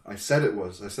wrong. I said it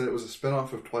was. I said it was a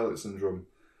spin-off of Twilight Syndrome,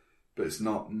 but it's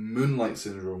not. Moonlight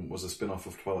Syndrome was a spin-off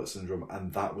of Twilight Syndrome,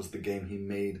 and that was the game he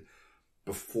made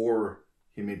before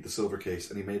he made the Silver Case,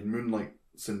 and he made Moonlight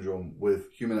Syndrome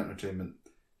with Human Entertainment.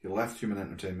 He left Human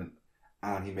Entertainment,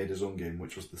 and he made his own game,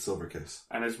 which was the Silver Case.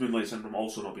 And has Moonlight Syndrome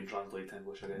also not been translated to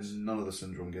English, I guess? None of the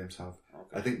Syndrome games have.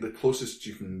 Okay. I think the closest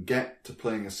you can get to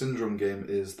playing a Syndrome game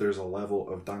is there's a level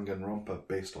of Danganronpa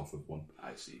based off of one.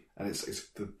 I see. And it's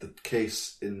the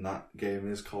case in that game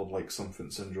is called like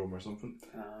something Syndrome or something.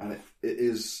 And it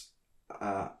is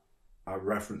a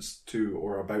reference to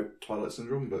or about Twilight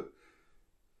Syndrome, but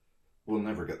we'll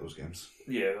never get those games.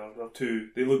 Yeah,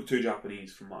 they look too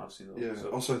Japanese from what I've seen. Yeah. So.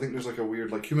 Also, I think there's like a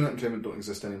weird, like Human Entertainment don't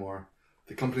exist anymore.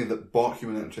 The company that bought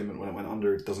Human Entertainment when it went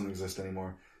under doesn't exist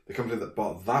anymore. The company that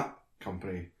bought that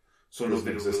company doesn't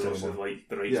exist anymore. Like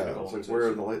the rights. Yeah, it's like where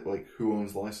are the who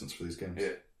owns the license for these games?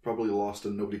 Yeah, probably lost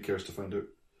and nobody cares to find out.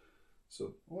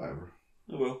 So whatever.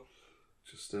 Oh well.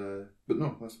 Just but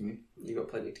no, that's me. You got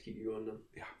plenty to keep you on now.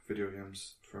 Yeah, video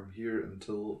games from here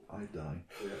until I die.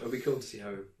 Yeah, it'll be cool to see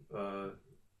how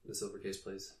the Silver Case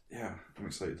plays. Yeah, I'm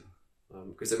excited.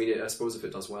 Because I mean, I suppose if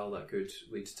it does well, that could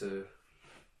lead to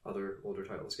other older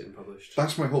titles getting published.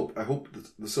 That's my hope. I hope that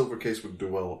the Silver Case would do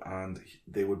well and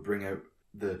they would bring out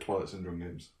the Twilight Syndrome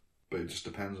games. But it just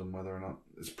depends on whether or not.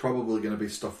 It's probably going to be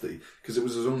stuff that... Because it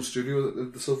was his own studio that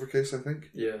did the Silver Case, I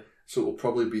think. Yeah. So it'll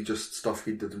probably be just stuff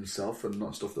he did himself and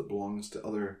not stuff that belongs to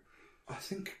other... I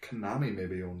think Konami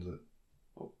maybe owns it.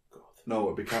 Oh, God. No,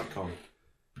 it'd be Capcom.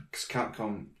 Because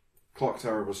Capcom... Clock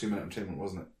Tower was Human Entertainment,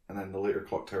 wasn't it? And then the later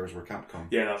Clock Towers were Capcom.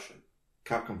 Yeah, that's right.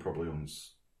 Capcom probably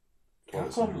owns...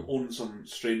 Capcom owns some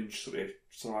strange sort of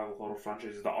survival horror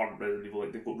franchises that aren't Resident Evil.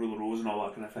 Like they've got Rule of Rose and all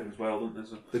that kind of thing as well, don't they?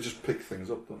 So they just pick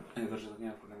things up, don't they? yeah, there's like,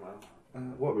 yeah,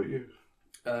 well. What about you?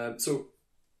 So,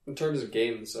 in terms of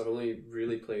games, I've only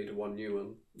really played one new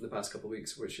one in the past couple of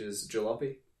weeks, which is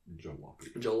Jalopy.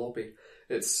 Jalopy.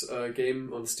 It's a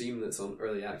game on Steam that's on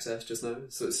early access just now,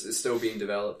 so it's still being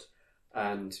developed,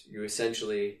 and you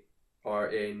essentially are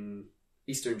in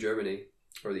Eastern Germany,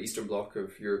 or the Eastern Bloc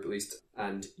of Europe at least,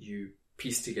 and you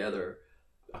piece together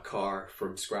a car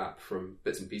from scrap, from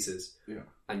bits and pieces,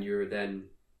 and you're then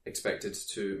expected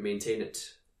to maintain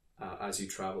it as you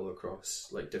travel across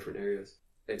like different areas.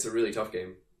 It's a really tough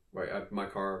game. Right, my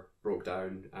car broke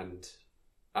down, and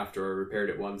after I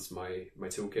repaired it once, my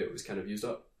toolkit was kind of used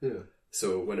up. Yeah.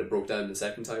 So when it broke down the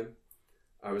second time,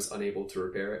 I was unable to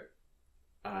repair it,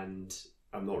 and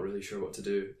I'm not really sure what to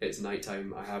do. It's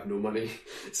nighttime. I have no money,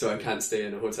 so I can't stay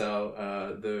in a hotel.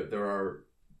 There are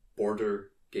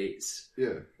border gates.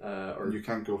 Yeah. Or you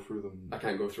can't go through them. I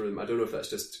can't go through them. I don't know if that's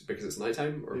just because it's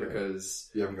nighttime or because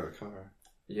you haven't got a car.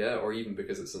 Yeah, or even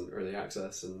because it's an early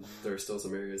access and there are still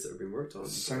some areas that have been worked on.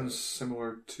 Sounds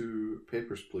similar to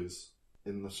Papers, Please.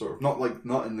 In the sort of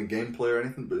not in the gameplay or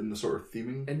anything, but in the sort of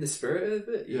theming. In the spirit of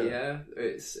it, yeah.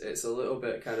 It's a little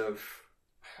bit kind of,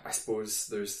 I suppose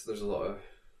there's a lot of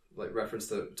like reference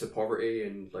to poverty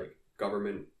and like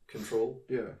government control.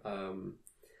 Yeah.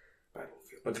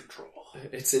 Battlefield control.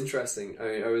 It's interesting.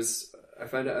 I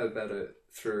found out about it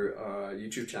through a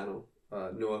YouTube channel,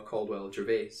 Noah Caldwell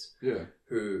Gervais. Yeah.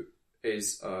 Who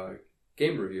is a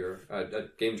game reviewer, a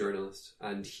game journalist,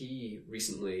 and he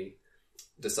recently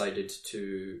decided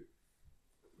to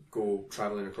go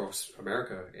traveling across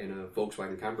America in a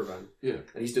Volkswagen camper van. Yeah.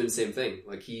 And he's doing the same thing.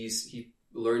 Like he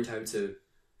learned how to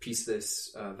piece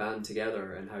this van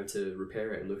together and how to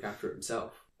repair it and look after it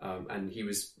himself. And he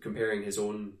was comparing his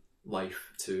own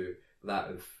life to that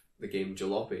of the game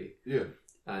Jalopy. Yeah.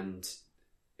 And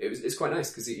it's quite nice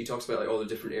because he talks about like all the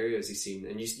different areas he's seen,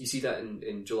 and you see that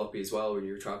in Jalopy as well when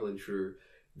you're traveling through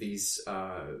these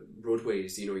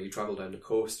roadways. You know, you travel down the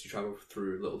coast, you travel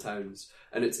through little towns,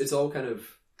 and it's all kind of,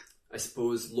 I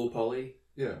suppose, low poly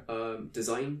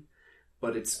design,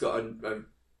 but it's got a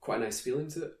quite a nice feeling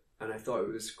to it. And I thought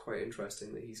it was quite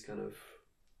interesting that he's kind of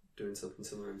doing something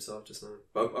similar himself just now.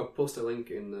 But I'll post a link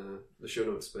in the show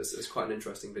notes. But it's quite an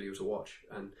interesting video to watch,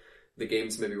 and the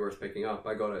game's maybe worth picking up.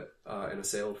 I got it in a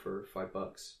sale for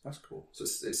 $5. That's cool. So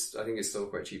it's I think it's still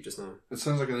quite cheap just now. It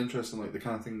sounds like an interesting, like the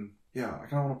kind of thing. Yeah, I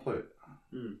kind of want to play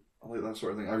it. I like that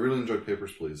sort of thing. I really enjoyed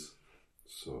Papers, Please.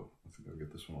 So I think I'll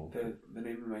get this one all. The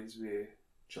name reminds me of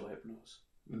Gillette Nose.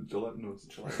 Gillette Nose.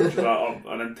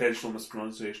 An intentional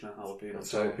mispronunciation of jalapeno.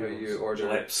 That's how you order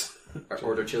Gillettes.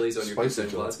 order chilies on your pizza in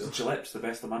Glasgow. Gillette's the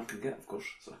best a man can get, of course.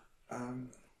 So.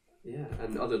 Yeah,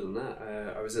 and other than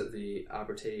that, I was at the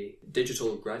Abertay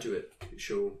Digital Graduate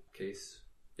Showcase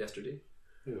yesterday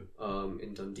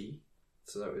in Dundee.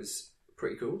 So that was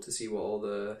pretty cool to see what all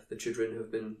the children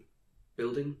have been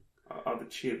building. The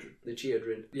children? The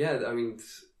children. Yeah, I mean,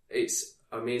 it's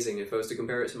amazing. If I was to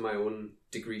compare it to my own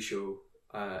degree show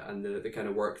and the kind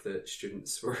of work that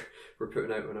students were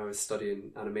putting out when I was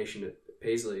studying animation at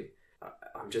Paisley,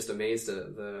 I'm just amazed at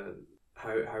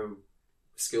how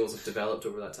skills have developed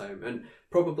over that time, and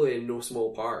probably in no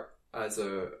small part as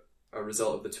a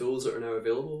result of the tools that are now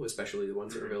available, especially the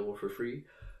ones that are available for free.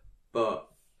 But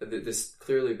there's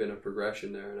clearly been a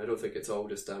progression there, and I don't think it's all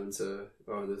just down to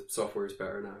the software is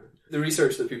better now. The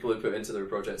research that people had put into their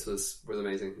projects was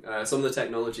amazing. Some of the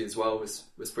technology as well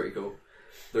was pretty cool.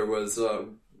 There was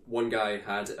one guy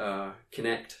had a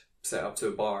Kinect set up to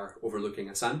a bar overlooking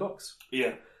a sandbox.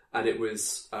 Yeah, and it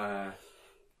was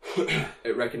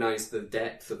it recognised the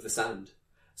depth of the sand,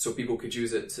 so people could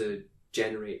use it to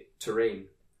generate terrain.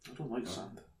 I don't like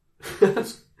sand.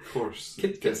 Of course,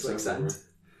 kids like sand.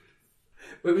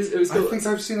 But it was cool. I think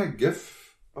I've seen a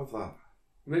GIF of that.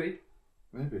 Maybe.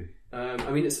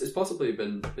 I mean, it's possibly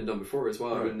been done before as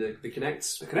well. Right. I mean, the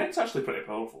Kinect's actually pretty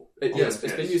powerful. It's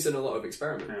been used in a lot of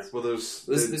experiments. Yeah. Well, they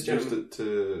used it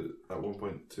to at one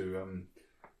point to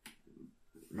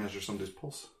measure somebody's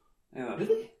pulse. Yeah,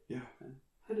 really? Yeah.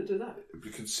 How did it do that?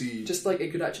 You could see, just like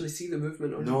it could actually see the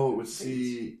movement. On no, it would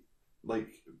see like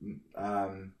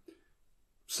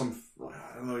some.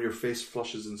 I don't know. Your face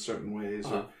flushes in certain ways.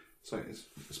 Uh-huh.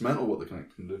 It's mental what the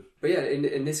Kinect can do. But yeah,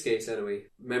 in this case anyway,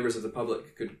 members of the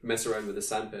public could mess around with the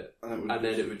sandpit, and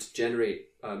then it would generate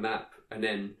a map, and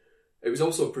then it was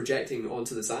also projecting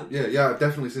onto the sand. Yeah, I've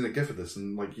definitely seen a GIF of this,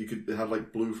 and like it had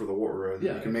like blue for the water, and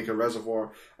you can make a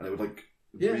reservoir, and it would like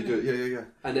redo it. Yeah.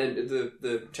 And then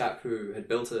the chap who had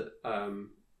built it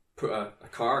put a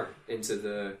car into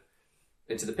the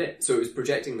pit, so it was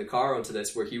projecting the car onto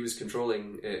this, where he was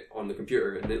controlling it on the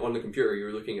computer, and then on the computer you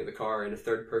were looking at the car in a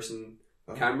third person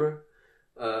camera,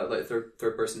 like third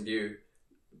person view,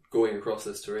 going across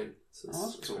this terrain. So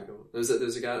that's cool. Cool. There's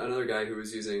another guy who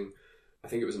was using, I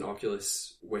think it was an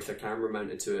Oculus with a camera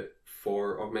mounted to it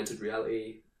for augmented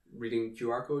reality, reading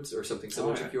QR codes or something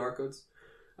similar to QR codes,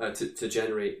 to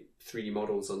generate 3D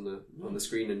models on the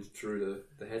screen and through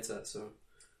the headset. So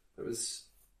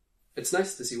it's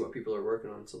nice to see what people are working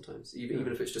on sometimes, even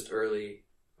if it's just early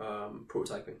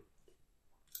prototyping.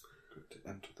 Good to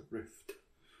enter the rift.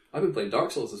 I've been playing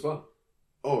Dark Souls as well.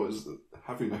 Oh,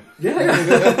 have you now?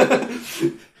 Yeah.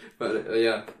 But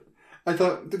yeah. I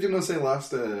thought, did you not say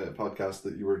last podcast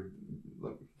that you were?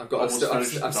 I've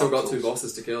still got 2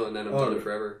 bosses to kill, and then I'm done it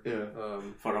forever. Yeah.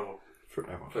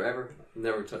 Forever.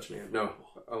 Never touch me again. No,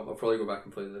 I'll probably go back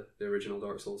and play the original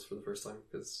Dark Souls for the first time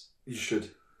because You should.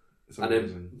 It's and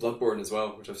amazing. then Bloodborne as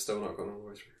well, which I've still not gotten all the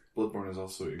way through. Bloodborne is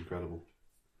also incredible.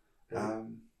 Yeah,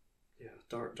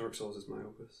 Dark Souls is my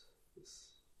opus.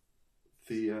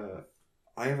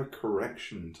 I have a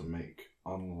correction to make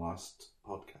on the last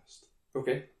podcast.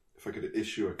 Okay. If I could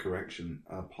issue a correction,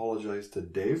 I apologise to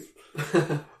Dave.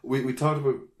 we talked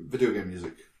about video game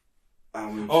music.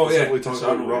 And we specifically talked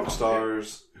about rock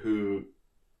stars who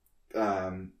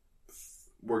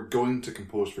were going to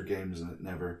compose for games and it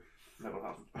never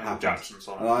happened. Jackson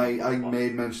song. And I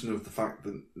made mention of the fact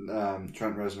that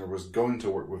Trent Reznor was going to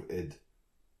work with id.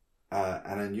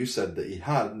 And then you said that he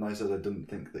had, and I said I didn't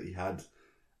think that he had.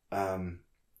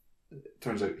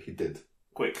 Turns out he did.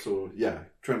 Quake. So yeah,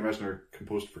 Trent Reznor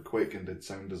composed for Quake and did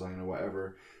sound design or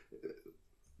whatever.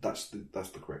 That's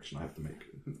the correction I have to make,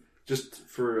 just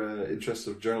for interests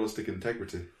of journalistic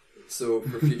integrity. So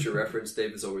for future reference,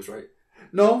 Dave is always right.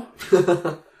 No,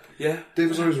 Yeah.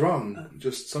 Dave is always wrong.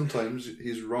 Just sometimes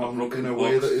he's wrong in a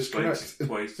way that is correct.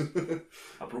 Twice.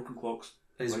 I've broken clocks.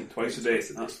 Is Like it twice a day.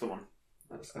 That's the one.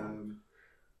 That's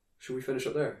should we finish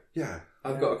up there? Yeah.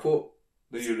 I've got a quote.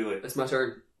 Do you really? It's my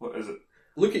turn. What is it?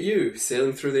 Look at you,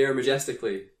 sailing through the air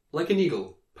majestically, like an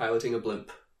eagle, piloting a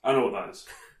blimp. I know what that is.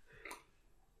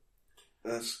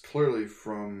 That's clearly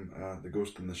from the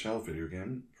Ghost in the Shell video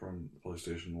game from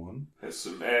PlayStation 1. It's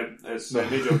No.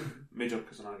 Major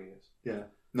Kusanagi, yes. Yeah.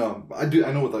 No, but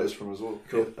I know what that is from as well.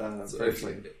 Cool. Very So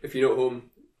exciting. if you know at home,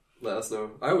 let us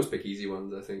know. I always pick easy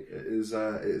ones, I think. It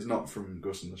is not from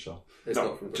Ghost in the Shell. It's No,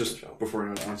 not from Ghost in the Just Shell. before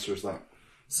anyone answers that.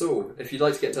 So, if you'd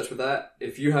like to get in touch with that,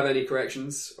 if you have any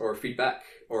corrections or feedback,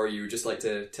 or you would just like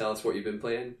to tell us what you've been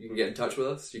playing, you can get in touch with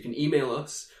us. You can email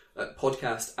us at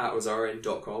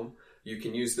podcast@ozarian.com. You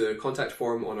can use the contact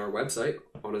form on our website,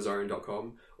 on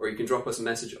ozarian.com, or you can drop us a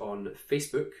message on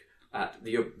Facebook at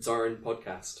the Ozarian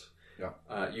Podcast. Yeah.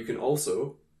 You can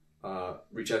also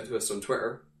reach out to us on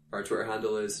Twitter. Our Twitter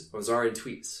handle is Ozarian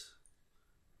Tweets.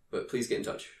 But please get in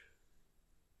touch,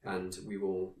 and we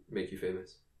will make you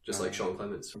famous. Just like Sean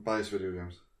Clements. Buy us video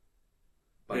games.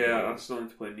 Yeah, I'm still need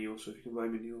to play Neo, so if you can buy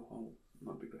me Neo,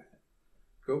 that'd be great.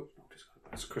 Cool.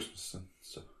 It's Christmas soon,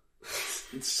 so.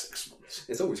 In 6 months.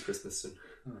 It's always Christmas soon.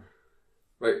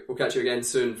 Right, we'll catch you again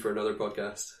soon for another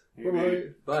podcast.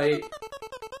 Bye-bye. Bye.